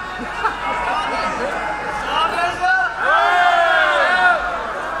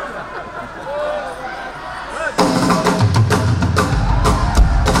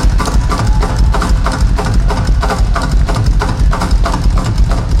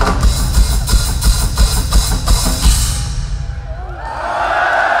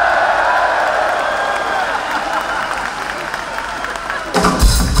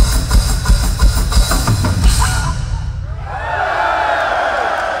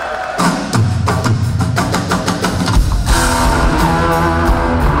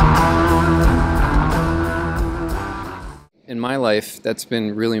 In my life, that's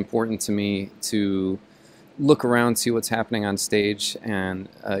been really important to me, to look around, see what's happening on stage, and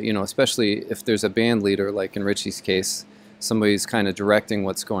you know, especially if there's a band leader, like in Richie's case, somebody's kind of directing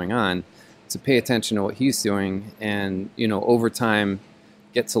what's going on, to pay attention to what he's doing, and you know, over time,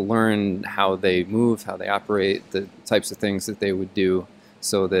 get to learn how they move, how they operate, the types of things that they would do,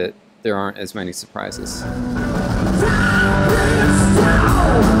 so that there aren't as many surprises.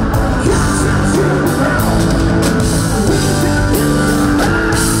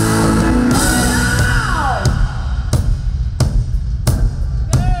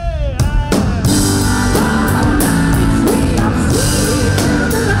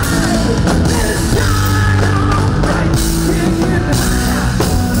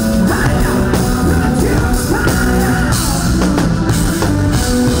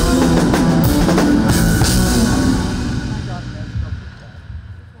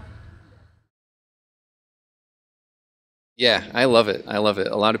 Yeah, I love it. I love it.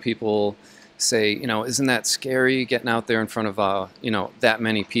 A lot of people say, you know, isn't that scary getting out there in front of, you know, that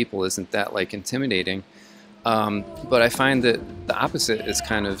many people? Isn't that like intimidating? But I find that the opposite is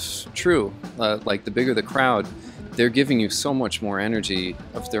kind of true. Like the bigger the crowd, they're giving you so much more energy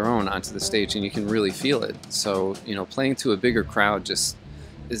of their own onto the stage, and you can really feel it. So, you know, playing to a bigger crowd just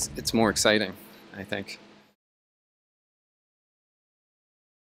it's more exciting, I think.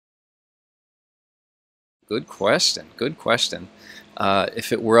 Good question. Good question.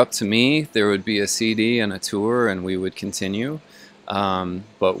 If it were up to me, there would be a CD and a tour, and we would continue. But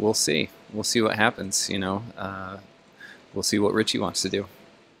we'll see. We'll see what happens. You know, we'll see what Richie wants to do.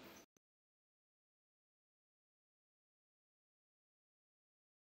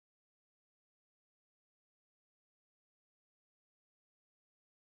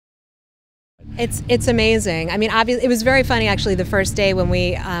 It's amazing. I mean, obviously, it was very funny actually the first day when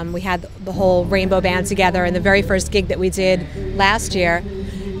we had the whole Rainbow Band together, and the very first gig that we did last year,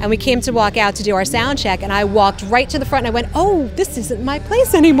 and we came to walk out to do our sound check, and I walked right to the front and I went, oh, this isn't my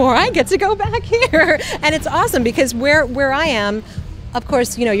place anymore. I get to go back here. And it's awesome because where I am, of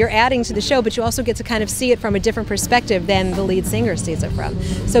course, you know, you're adding to the show, but you also get to kind of see it from a different perspective than the lead singer sees it from.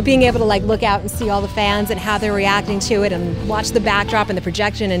 So being able to like look out and see all the fans and how they're reacting to it, and watch the backdrop and the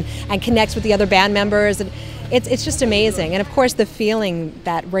projection, and connect with the other band members, and it's just amazing. And of course, the feeling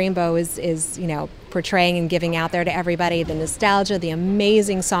that Rainbow is you know, portraying and giving out there to everybody, the nostalgia, the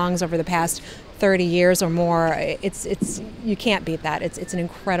amazing songs over the past 30 years or more, it's you can't beat that. It's an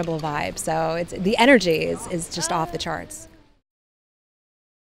incredible vibe. So the energy is just off the charts.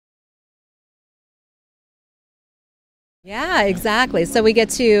 Yeah, exactly. So we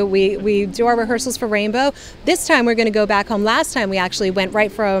we do our rehearsals for Rainbow. This time we're going to go back home. Last time we actually went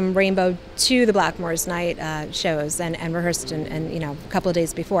right from Rainbow to the Blackmore's night shows and rehearsed and you know, a couple of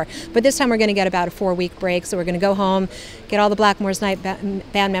days before. But this time we're going to get about a 4-week break. So we're going to go home, get all the Blackmore's night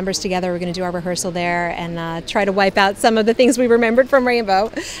band members together. We're going to do our rehearsal there and try to wipe out some of the things we remembered from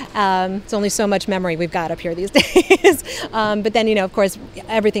Rainbow. It's only so much memory we've got up here these days. But then, you know, of course,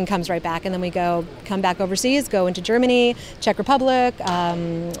 everything comes right back, and then we come back overseas, go into Germany, Czech Republic,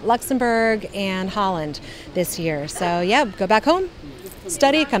 Luxembourg, and Holland this year. So yeah, go back home,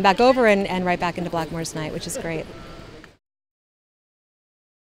 study, come back over, and right back into Blackmore's night, which is great.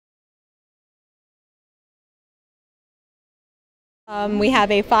 We have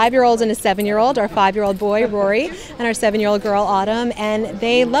a 5-year-old and a 7-year-old, our 5-year-old boy, Rory, and our 7-year-old girl, Autumn, and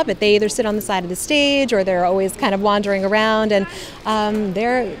they love it. They either sit on the side of the stage or they're always kind of wandering around, and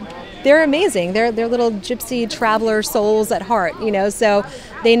they're amazing. They're little gypsy traveler souls at heart, you know, so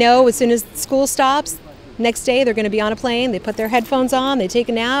they know as soon as school stops, Next day, they're going to be on a plane. They put their headphones on. They take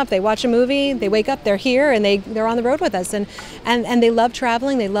a nap. They watch a movie. They wake up. They're here, and they're on the road with us. And they love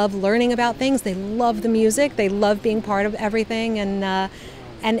traveling. They love learning about things. They love the music. They love being part of everything.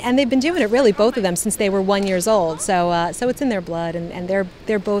 And they've been doing it, really, both of them, since they were 1 year old. So it's in their blood, and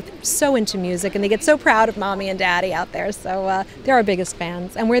they're both so into music, and they get so proud of mommy and daddy out there. So they're our biggest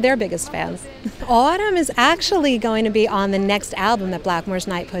fans, and we're their biggest fans. Autumn is actually going to be on the next album that Blackmore's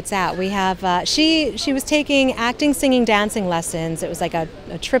Night puts out. We have she was taking acting, singing, dancing lessons. It was like a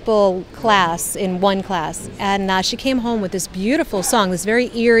triple class in one class, and she came home with this beautiful song, this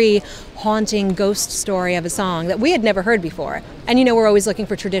very eerie, haunting ghost story of a song that we had never heard before. And you know, we're always looking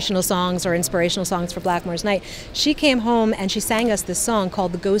for traditional songs or inspirational songs for Blackmore's Night. She came home and she sang us this song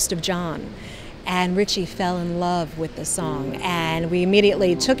called The Ghost of John. And Richie fell in love with the song, and we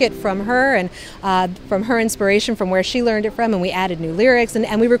immediately took it from her, and from her inspiration, from where she learned it from, and we added new lyrics,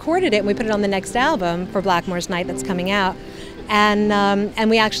 and we recorded it, and we put it on the next album for Blackmore's Night that's coming out. And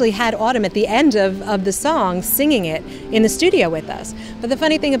we actually had Autumn at the end of the song singing it in the studio with us. But the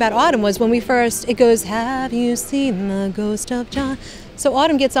funny thing about Autumn was when it goes, "Have you seen the ghost of John?" So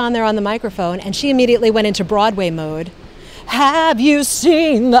Autumn gets on there on the microphone, and she immediately went into Broadway mode. "Have you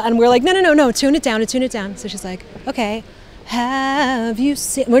seen the," and we're like, no, tune it down. So she's like, "Okay, have you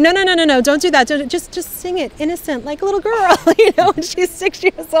seen," well, no, don't do that. Just sing it innocent, like a little girl, you know, and she's 6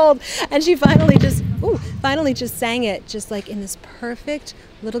 years old. And she finally just sang it just like in this perfect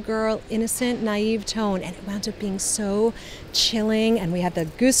little girl, innocent, naive tone. And it wound up being so chilling, and we had the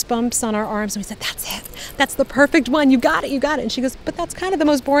goosebumps on our arms, and we said, "That's it. That's the perfect one. You got it. And she goes, "But that's kind of the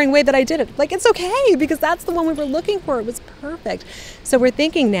most boring way that I did it." Like, it's okay, because that's the one we were looking for. It was perfect. So we're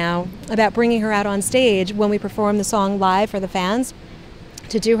thinking now about bringing her out on stage when we perform the song live for the fans,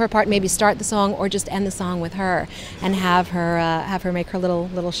 to do her part, maybe start the song or just end the song with her, and have her make her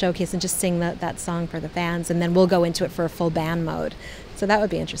little showcase and just sing that song for the fans, and then we'll go into it for a full band mode. So that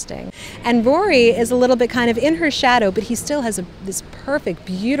would be interesting. And Rory is a little bit kind of in her shadow, but he still has this perfect,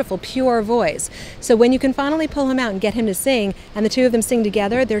 beautiful, pure voice. So when you can finally pull him out and get him to sing, and the two of them sing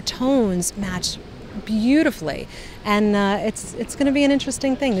together, their tones match beautifully. And it's going to be an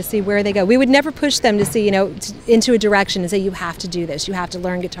interesting thing to see where they go. We would never push them to see, into a direction and say, "You have to do this, you have to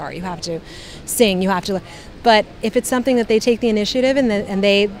learn guitar, you have to sing, you have to." But if it's something that they take the initiative and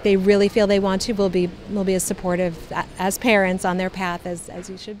they really feel they want to, we'll be as supportive as parents on their path as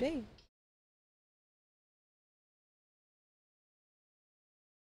you should be.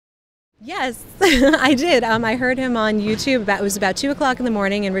 Yes, I did. I heard him on YouTube. It was about 2 o'clock in the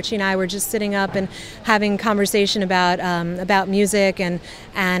morning, and Richie and I were just sitting up and having conversation about music and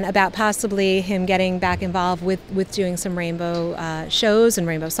about possibly him getting back involved with doing some rainbow shows and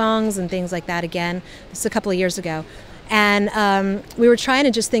rainbow songs and things like that again. This is a couple of years ago. And we were trying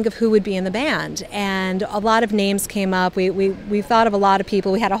to just think of who would be in the band, and a lot of names came up. We thought of a lot of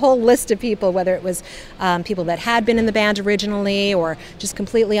people. We had a whole list of people, whether it was people that had been in the band originally or just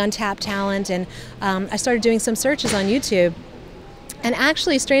completely untapped talent. And I started doing some searches on YouTube, and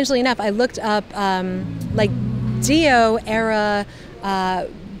actually, strangely enough, I looked up like Dio era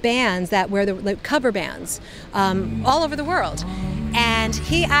bands that were the cover bands all over the world. And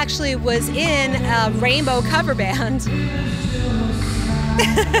he actually was in a rainbow cover band.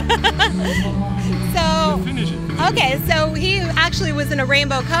 So he actually was in a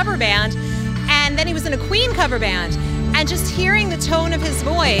rainbow cover band, and then he was in a Queen cover band. And just hearing the tone of his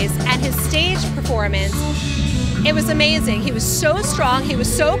voice and his stage performance, it was amazing. He was so strong, he was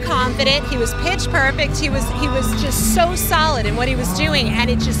so confident, he was pitch perfect, he was just so solid in what he was doing, and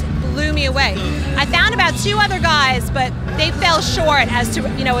it just blew me away. I found about 2 other guys, but they fell short as to,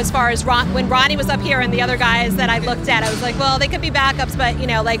 as far as when Ronnie was up here and the other guys that I looked at, I was like, well, they could be backups, but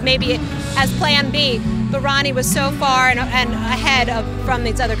like maybe as plan B. But Ronnie was so far and ahead from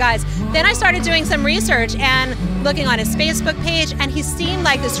these other guys. Then I started doing some research and looking on his Facebook page, and he seemed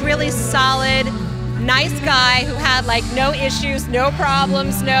like this really solid, nice guy who had like no issues, no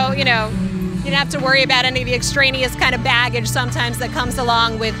problems, no, you didn't have to worry about any of the extraneous kind of baggage sometimes that comes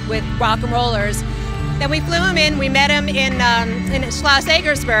along with rock and rollers. Then we flew him in. We met him in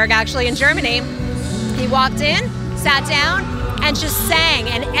Schloss-Egersberg, actually, in Germany. He walked in, sat down, and just sang.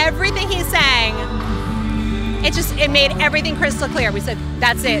 And everything he sang, it made everything crystal clear. We said,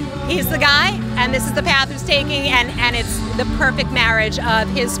 that's it. He's the guy, and this is the path he's taking, and it's the perfect marriage of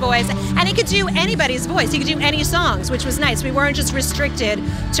his voice. And he could do anybody's voice. He could do any songs, which was nice. We weren't just restricted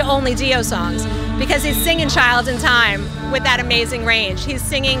to only Dio songs, because he's singing Child in Time with that amazing range. He's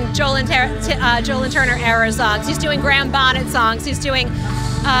singing Joel and Turner era songs. He's doing Graham Bonnet songs. He's doing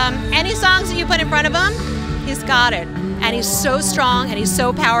any songs that you put in front of him, he's got it. And he's so strong, and he's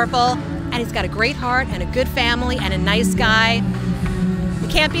so powerful. and he's got a great heart and a good family and a nice guy. You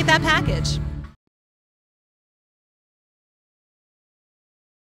can't beat that package.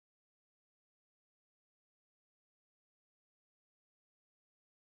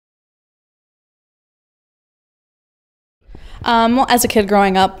 Well, as a kid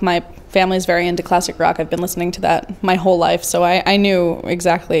growing up, my family's very into classic rock. I've been listening to that my whole life, so I knew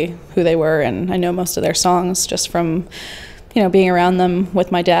exactly who they were, and I know most of their songs just from, you know, being around them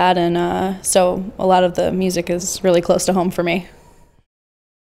with my dad, and so a lot of the music is really close to home for me.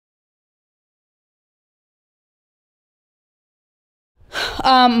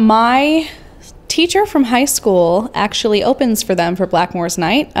 My teacher from high school actually opens for them for Blackmore's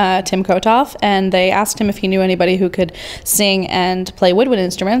night, Tim Kotoff, and they asked him if he knew anybody who could sing and play woodwind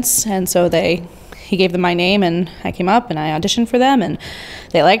instruments, and so he gave them my name, and I came up and I auditioned for them, and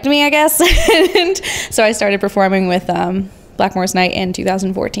they liked me, I guess. And so I started performing with Blackmore's night in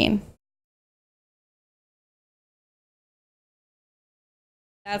 2014.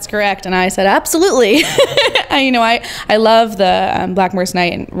 That's correct, and I said absolutely. I love the Blackmore's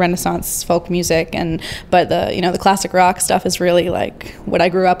night and Renaissance folk music, but the classic rock stuff is really like what I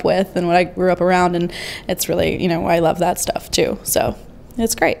grew up with and what I grew up around, and it's really, I love that stuff too. So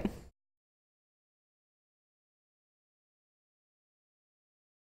it's great.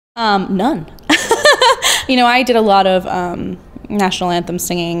 None. I did a lot of national anthem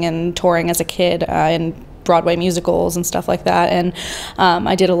singing and touring as a kid in Broadway musicals and stuff like that, and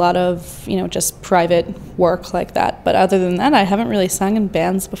I did a lot of just private work like that, but other than that I haven't really sung in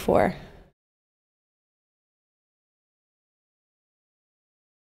bands before.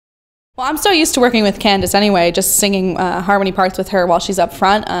 Well, I'm so used to working with Candice anyway, just singing harmony parts with her while she's up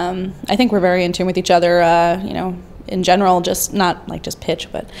front. I think we're very in tune with each other, in general, just not like just pitch,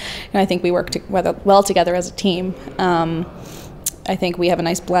 but I think we work well together as a team. I think we have a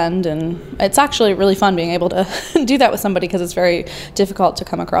nice blend, and it's actually really fun being able to do that with somebody, because it's very difficult to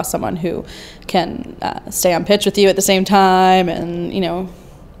come across someone who can stay on pitch with you at the same time, and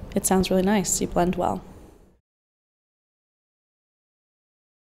it sounds really nice. You blend well.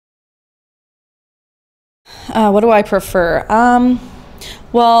 What do I prefer?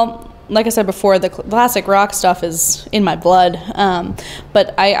 Well, like I said before, the classic rock stuff is in my blood,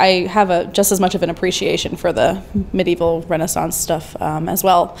 but I have just as much of an appreciation for the medieval Renaissance stuff as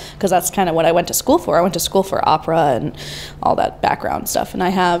well, because that's kind of what I went to school for. I went to school for opera and all that background stuff, and I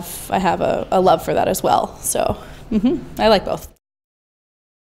have a love for that as well. So I like both.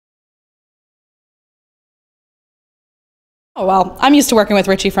 Oh well, I'm used to working with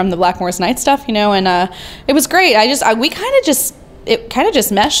Richie from the Blackmore's Night stuff, and it was great. It kind of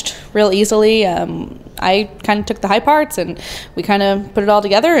just meshed real easily. I kind of took the high parts and we kind of put it all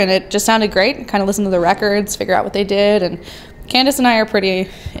together, and it just sounded great. Kind of listened to the records, figure out what they did, and Candice and I are pretty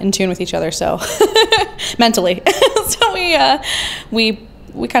in tune with each other, so mentally. So we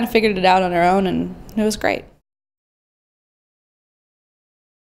kind of figured it out on our own, and it was great.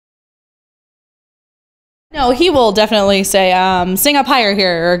 No, he will definitely say, sing up higher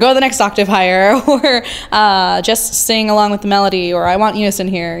here, or go the next octave higher, or just sing along with the melody, or I want unison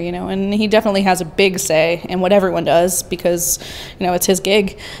here, and he definitely has a big say in what everyone does, because, it's his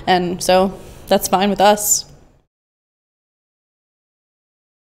gig, and so that's fine with us.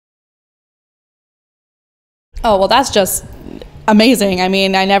 Oh, well, that's just amazing. I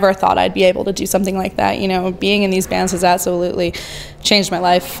mean, I never thought I'd be able to do something like that. Being in these bands has absolutely changed my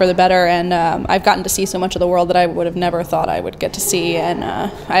life for the better, and I've gotten to see so much of the world that I would have never thought I would get to see, and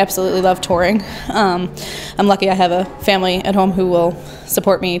I absolutely love touring. I'm lucky I have a family at home who will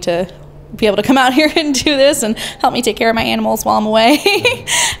support me to be able to come out here and do this and help me take care of my animals while I'm away.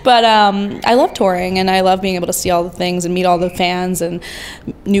 But I love touring, and I love being able to see all the things and meet all the fans and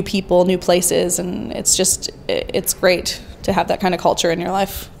new people, new places, and it's great to have that kind of culture in your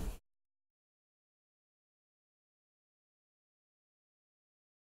life.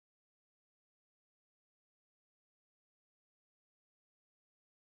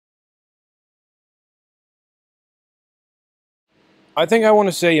 I think I want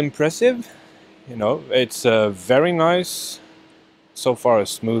to say impressive. It's very nice. So far a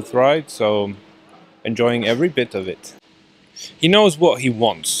smooth ride, so enjoying every bit of it. He knows what he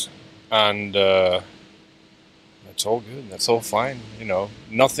wants, and that's all good, that's all fine,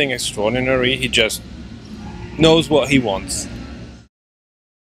 nothing extraordinary, he just knows what he wants.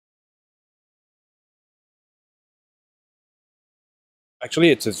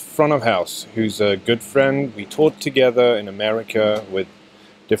 Actually, it's his front of house, who's a good friend. We toured together in America with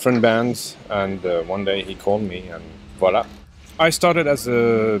different bands, and one day he called me, and voila. I started as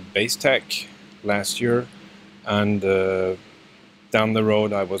a bass tech last year, and down the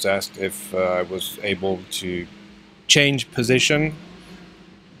road, I was asked if I was able to change position.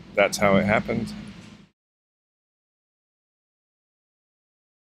 That's how it happened.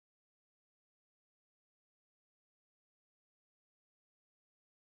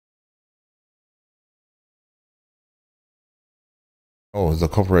 Oh, the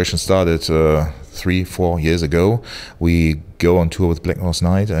cooperation started 3-4 years ago. We go on tour with Blackmore's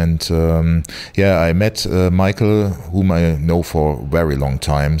Night, and yeah, I met Michael, whom I know for a very long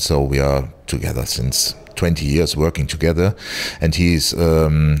time. So we are together since 20 years, working together, and he's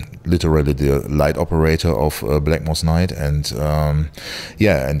literally the light operator of Blackmore's Night. And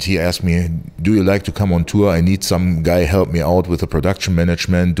yeah, and he asked me, "Do you like to come on tour? I need some guy help me out with the production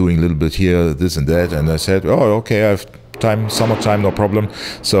management, doing a little bit here, this and that." And I said, "Oh, okay, I've time, summertime, no problem."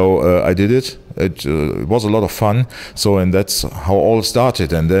 So I did it. It was a lot of fun. So, and that's how all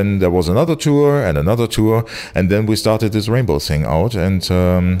started. And then there was another tour and another tour, and then we started this rainbow thing out. And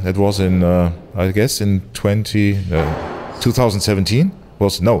it was in, I guess, in 2017.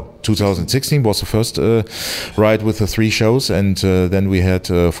 2016 was the first ride with the 3 shows, and then we had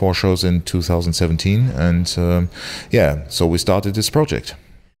 4 shows in 2017. And yeah, so we started this project.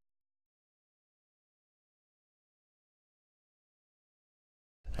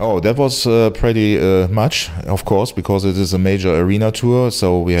 Oh, that was pretty much, of course, because it is a major arena tour.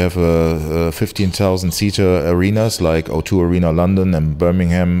 So we have 15,000 seater arenas like O2 Arena London and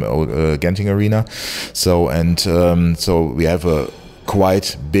Birmingham, Genting Arena. So, and so we have a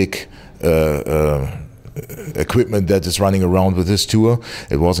quite big equipment that is running around with this tour.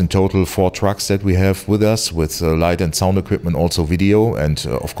 It was in total 4 trucks that we have with us, with light and sound equipment, also video, and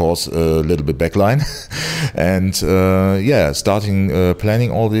of course a little bit backline. And yeah, starting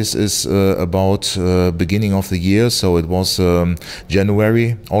planning all this is about beginning of the year. So it was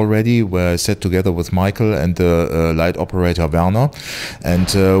January already, where I sat together with Michael and the light operator Werner,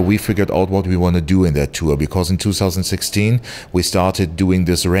 and we figured out what we want to do in that tour, because in 2016 we started doing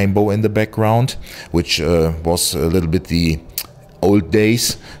this rainbow in the background, which was a little bit the old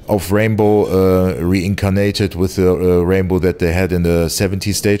days of rainbow reincarnated with the rainbow that they had in the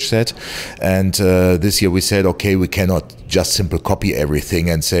 70s stage set. And this year we said, okay, we cannot just simply copy everything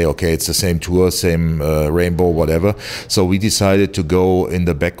and say, okay, it's the same tour, same rainbow, whatever. So we decided to go in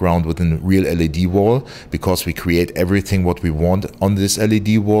the background with a real LED wall, because we create everything what we want on this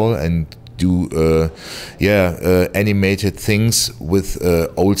LED wall, and do animated things with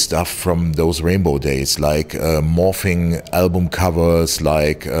old stuff from those rainbow days, like morphing album covers,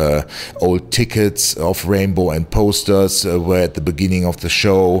 like old tickets of rainbow and posters, where at the beginning of the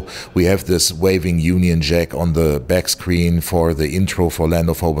show we have this waving Union Jack on the back screen for the intro for Land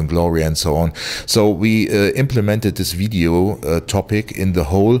of Hope and Glory and so on. So we implemented this video topic in the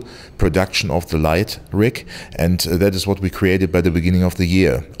whole production of the light rig, and that is what we created by the beginning of the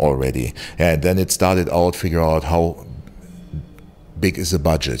year already. And then it started out, figure out how big is the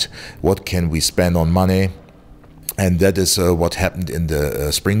budget, what can we spend on money. And that is what happened in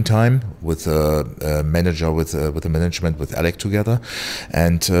the springtime with the manager, with the management, with Alec together.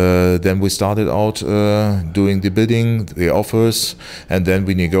 And then we started out doing the bidding, the offers, and then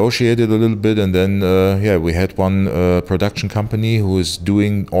we negotiated a little bit. And then, yeah, we had one production company who is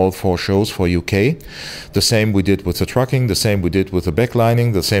doing all 4 shows for UK. The same we did with the trucking, the same we did with the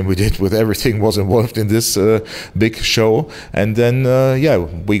backlining, the same we did with everything was involved in this big show. And then, yeah,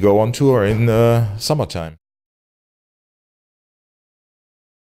 we go on tour in summertime.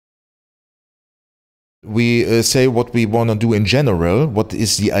 We say what we want to do in general, what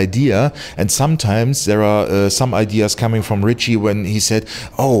is the idea, and sometimes there are some ideas coming from Richie when he said,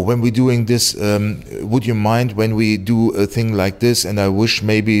 oh, when we're doing this, would you mind when we do a thing like this, and I wish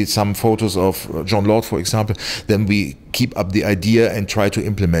maybe some photos of John Lord, for example. Then we keep up the idea and try to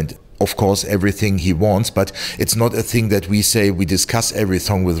implement, of course, everything he wants, but it's not a thing that we say, we discuss every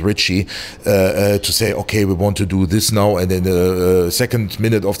song with Richie to say, okay, we want to do this now, and in the second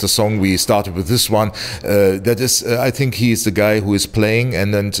minute of the song we started with this one. That is, I think he is the guy who is playing,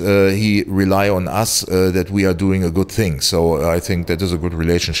 and then he rely on us that we are doing a good thing. So I think that is a good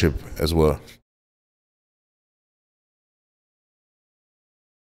relationship as well.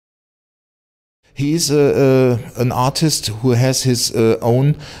 He is an artist who has his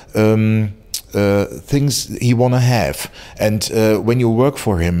own things he want to have. And when you work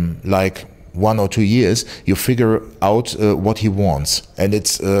for him, like 1 or 2 years, you figure out what he wants. And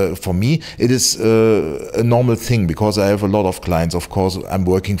it's, for me, it is a normal thing, because I have a lot of clients, of course, I'm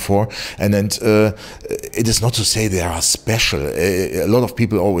working for. And then it is not to say they are special. A lot of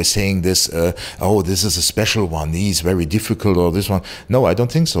people always saying this, oh, this is a special one, he's very difficult, or this one. No, I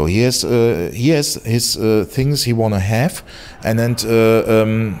don't think so. He has his things he want to have, and then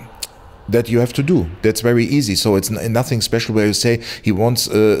that you have to do. That's very easy. So it's nothing special where you say he wants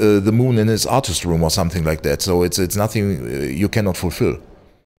the moon in his artist room or something like that. So it's nothing you cannot fulfill.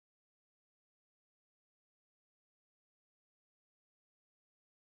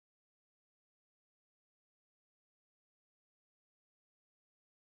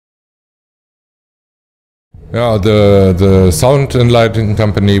 Yeah, the sound and lighting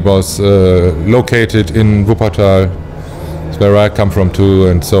company was located in Wuppertal. That's where I come from too,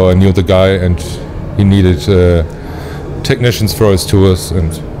 and so I knew the guy, and he needed technicians for his tours,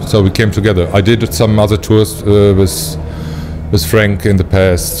 and so we came together. I did some other tours with Frank in the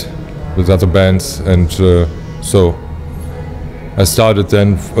past, with other bands, and so I started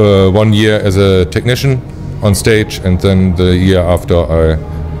then 1 year as a technician on stage, and then the year after I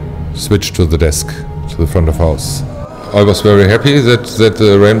switched to the desk, to the front of house. I was very happy that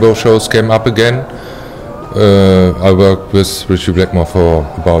the Rainbow shows came up again. I worked with Richie Blackmore for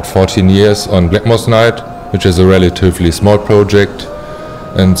about 14 years on Blackmore's Night, which is a relatively small project,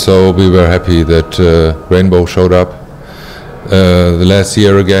 and so we were happy that Rainbow showed up the last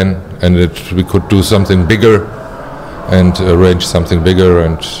year again, and that we could do something bigger and arrange something bigger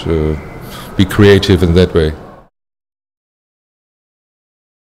and be creative in that way.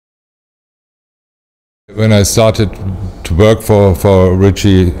 When I started to work for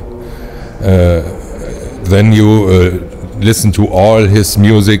Richie, then you listen to all his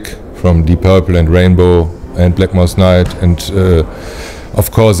music from Deep Purple and Rainbow and Blackmore's Night, and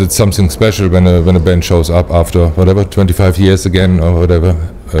of course it's something special when a band shows up after whatever 25 years again or whatever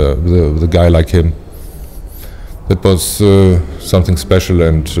with a guy like him. That was something special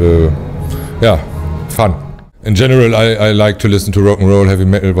and yeah, fun. In general, I like to listen to rock and roll, heavy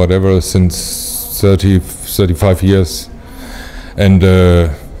metal, whatever, since 35 years, and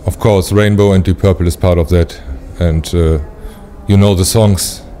of course Rainbow and Deep Purple is part of that, and you know the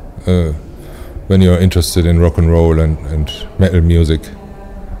songs when you're interested in rock and roll and metal music.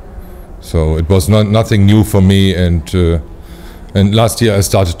 So it was nothing new for me, and last year I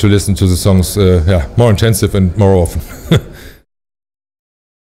started to listen to the songs yeah, more intensive and more often.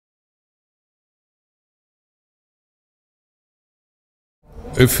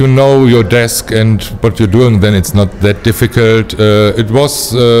 If you know your desk and what you're doing, then it's not that difficult. It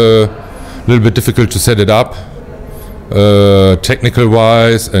was a little bit difficult to set it up, technical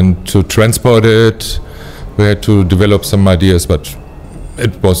wise, and to transport it. We had to develop some ideas, but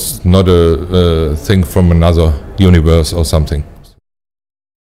it was not a thing from another universe or something.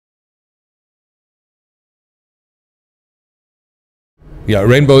 Yeah,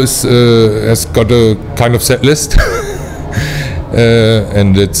 Rainbow has got a kind of set list.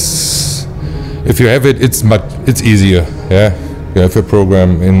 And it's, if you have it, it's easier. Yeah, you have a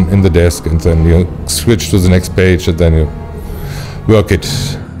program in the desk, and then you switch to the next page, and then you work it.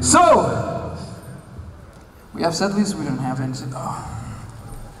 So we have set lists. We don't have any. Oh.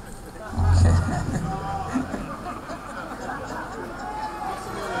 Okay.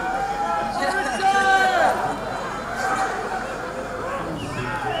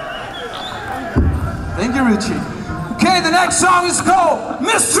 Thank you, Richie. Okay, the next song is called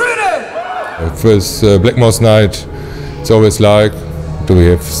Mistreated! With Blackmore's Night, it's always like, do we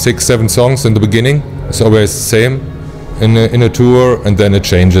have 6-7 songs in the beginning? It's always the same in a tour, and then it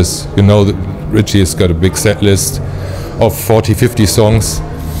changes. You know that Richie has got a big set list of 40-50 songs.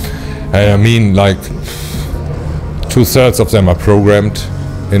 And I mean, like 2/3 of them are programmed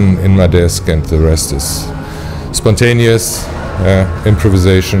in my desk, and the rest is spontaneous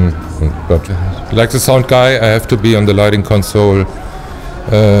improvisation. But like the sound guy, I have to be on the lighting console.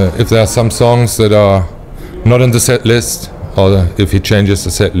 If there are some songs that are not in the set list, or if he changes the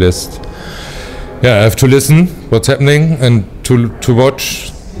set list, yeah, I have to listen what's happening and to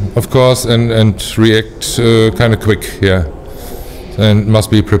watch, of course, and react kind of quick. Yeah, and must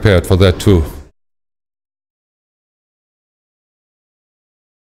be prepared for that too.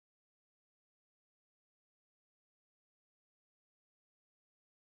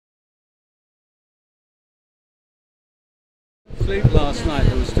 Last night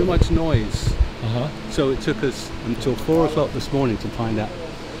there was too much noise, so it took us until 4 o'clock this morning to find out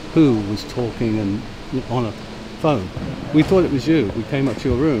who was talking and on a phone. We thought it was you. We came up to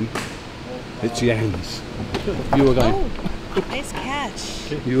your room. It's Jens. You were going. Nice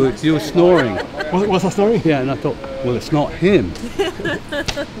catch. You were snoring. Was I snoring? Yeah, and I thought, well, it's not him.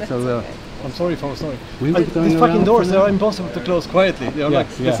 So I'm sorry if I was snoring. We were going these fucking around doors, they're impossible to close quietly. They're like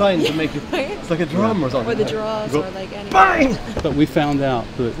designed to make it. Right? It's like a drum or something. Or the draws, or like any. Bang! But we found out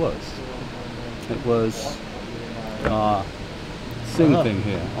who it was. It was Sing thing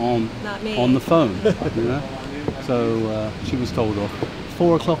here Not me. on the phone. You know? So she was told off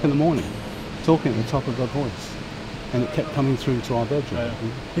 4 o'clock in the morning, talking at the top of her voice, and it kept coming through to our bedroom.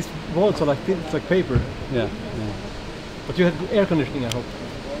 His walls are like thin, it's like paper. Yeah. But you had air conditioning, I hope.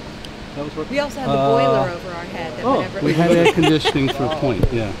 That was We also had the boiler over our head. That whenever We had air conditioning for a point.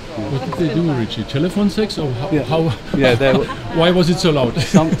 Yeah. What did they do, Richie? Telephone sex, or how? Yeah. Why was it so loud?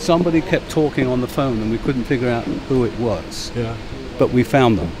 Somebody kept talking on the phone, and we couldn't figure out who it was. Yeah. But we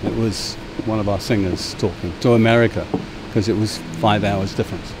found them. It was one of our singers talking to America, because it was 5 hours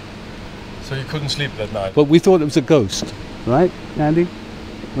difference. So you couldn't sleep that night? But we thought it was a ghost, right, Andy?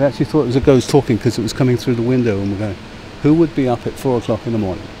 We actually thought it was a ghost talking because it was coming through the window, and we're going, who would be up at 4 o'clock in the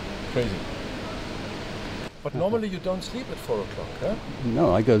morning? Crazy. But normally you don't sleep at 4 o'clock, huh?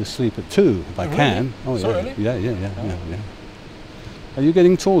 No, I go to sleep at 2 if I can. Oh, So yeah. early? Yeah. Are you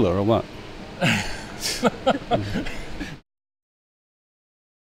getting taller or what?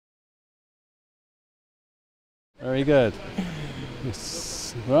 Very good.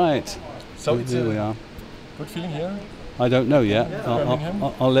 Yes. Right. So it's here we are. Good feeling here? I don't know yet.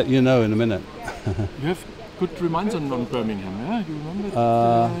 I'll let you know in a minute. You have good reminds on Birmingham, yeah? You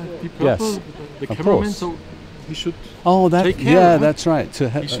remember Deep Purple? Yes, The of cameraman, course. so he should take take care care. of it. That's right.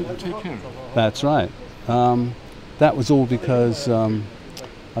 He should take care. That's right. That was all because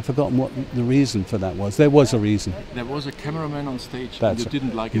I've forgotten what the reason for that was. There was a reason. There was a cameraman on stage and you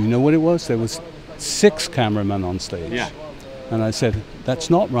didn't like it. You know what it was? There was 6 cameramen on stage. Yeah. And I said, that's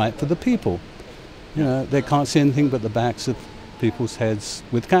not right for the people. You know, they can't see anything but the backs of people's heads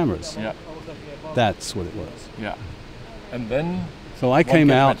with cameras. Yeah. That's what it was. Yeah. And then... So I came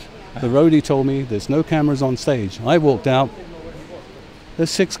out, the roadie told me there's no cameras on stage. I walked out,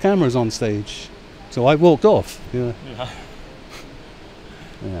 there's 6 cameras on stage. So I walked off. You know. Yeah.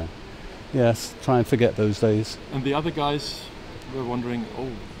 Yeah. Yes, try and forget those days. And the other guys were wondering, oh,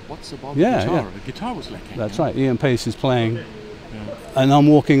 what's about Yeah, the guitar? yeah. The guitar was lacking. That's right. Ian Pace is playing, and I'm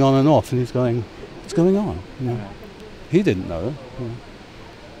walking on and off, and he's going, "What's going on?" You know? He didn't know. You know.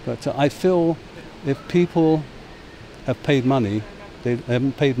 But I feel if people have paid money, they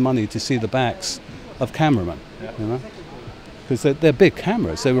haven't paid money to see the backs of cameramen. You know, because they're big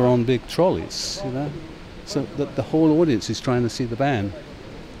cameras. They were on big trolleys. You know, so the whole audience is trying to see the band.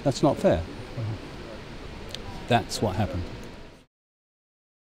 That's not fair. That's what happened.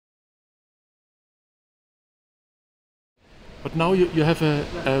 But now you have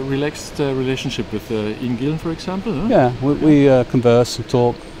a relaxed relationship with Ian Gillan, for example, huh? Yeah, we converse,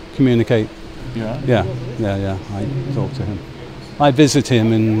 talk, communicate. Yeah? Yeah. I talk to him. I visit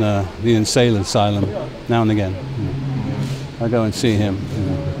him in the insane asylum now and again. You know. I go and see him. You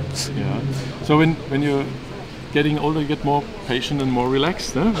know. Yeah. So when you're getting older, you get more patient and more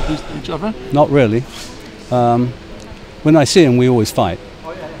relaxed, huh, with each other? Not really. When I see him, we always fight.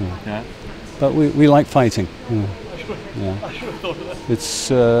 You know. Yeah. But we like fighting. You know. Yeah. It's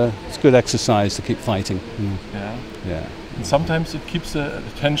good exercise to keep fighting. You know. Yeah. And sometimes it keeps the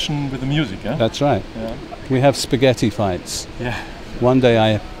tension with the music, yeah? That's right. Yeah. We have spaghetti fights. Yeah. One day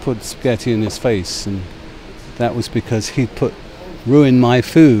I put spaghetti in his face, and that was because he ruined my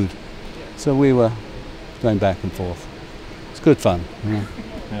food. So we were going back and forth. It's good fun. You know?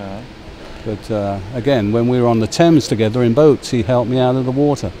 Yeah. But again, when we were on the Thames together in boats, he helped me out of the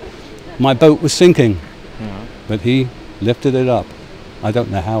water. My boat was sinking, but he lifted it up. I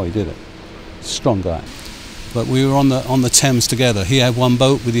don't know how he did it. Strong guy. But we were on the Thames together. He had one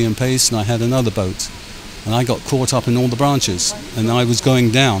boat with Ian Pace, and I had another boat. And I got caught up in all the branches, and I was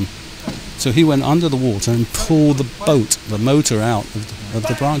going down. So he went under the water and pulled the motor out of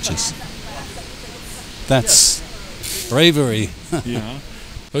the branches. That's bravery. Yeah.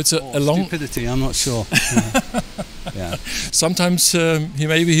 It's a long stupidity. I'm not sure. Yeah. Sometimes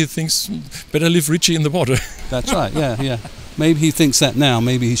he thinks better leave Richie in the water. That's right. Yeah. Maybe he thinks that now.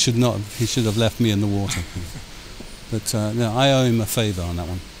 Maybe he should not. He should have left me in the water. But no, I owe him a favour on that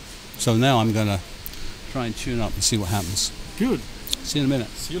one. So now I'm going to try and tune up and see what happens. Good. See you in a minute.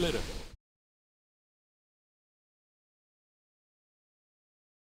 See you later.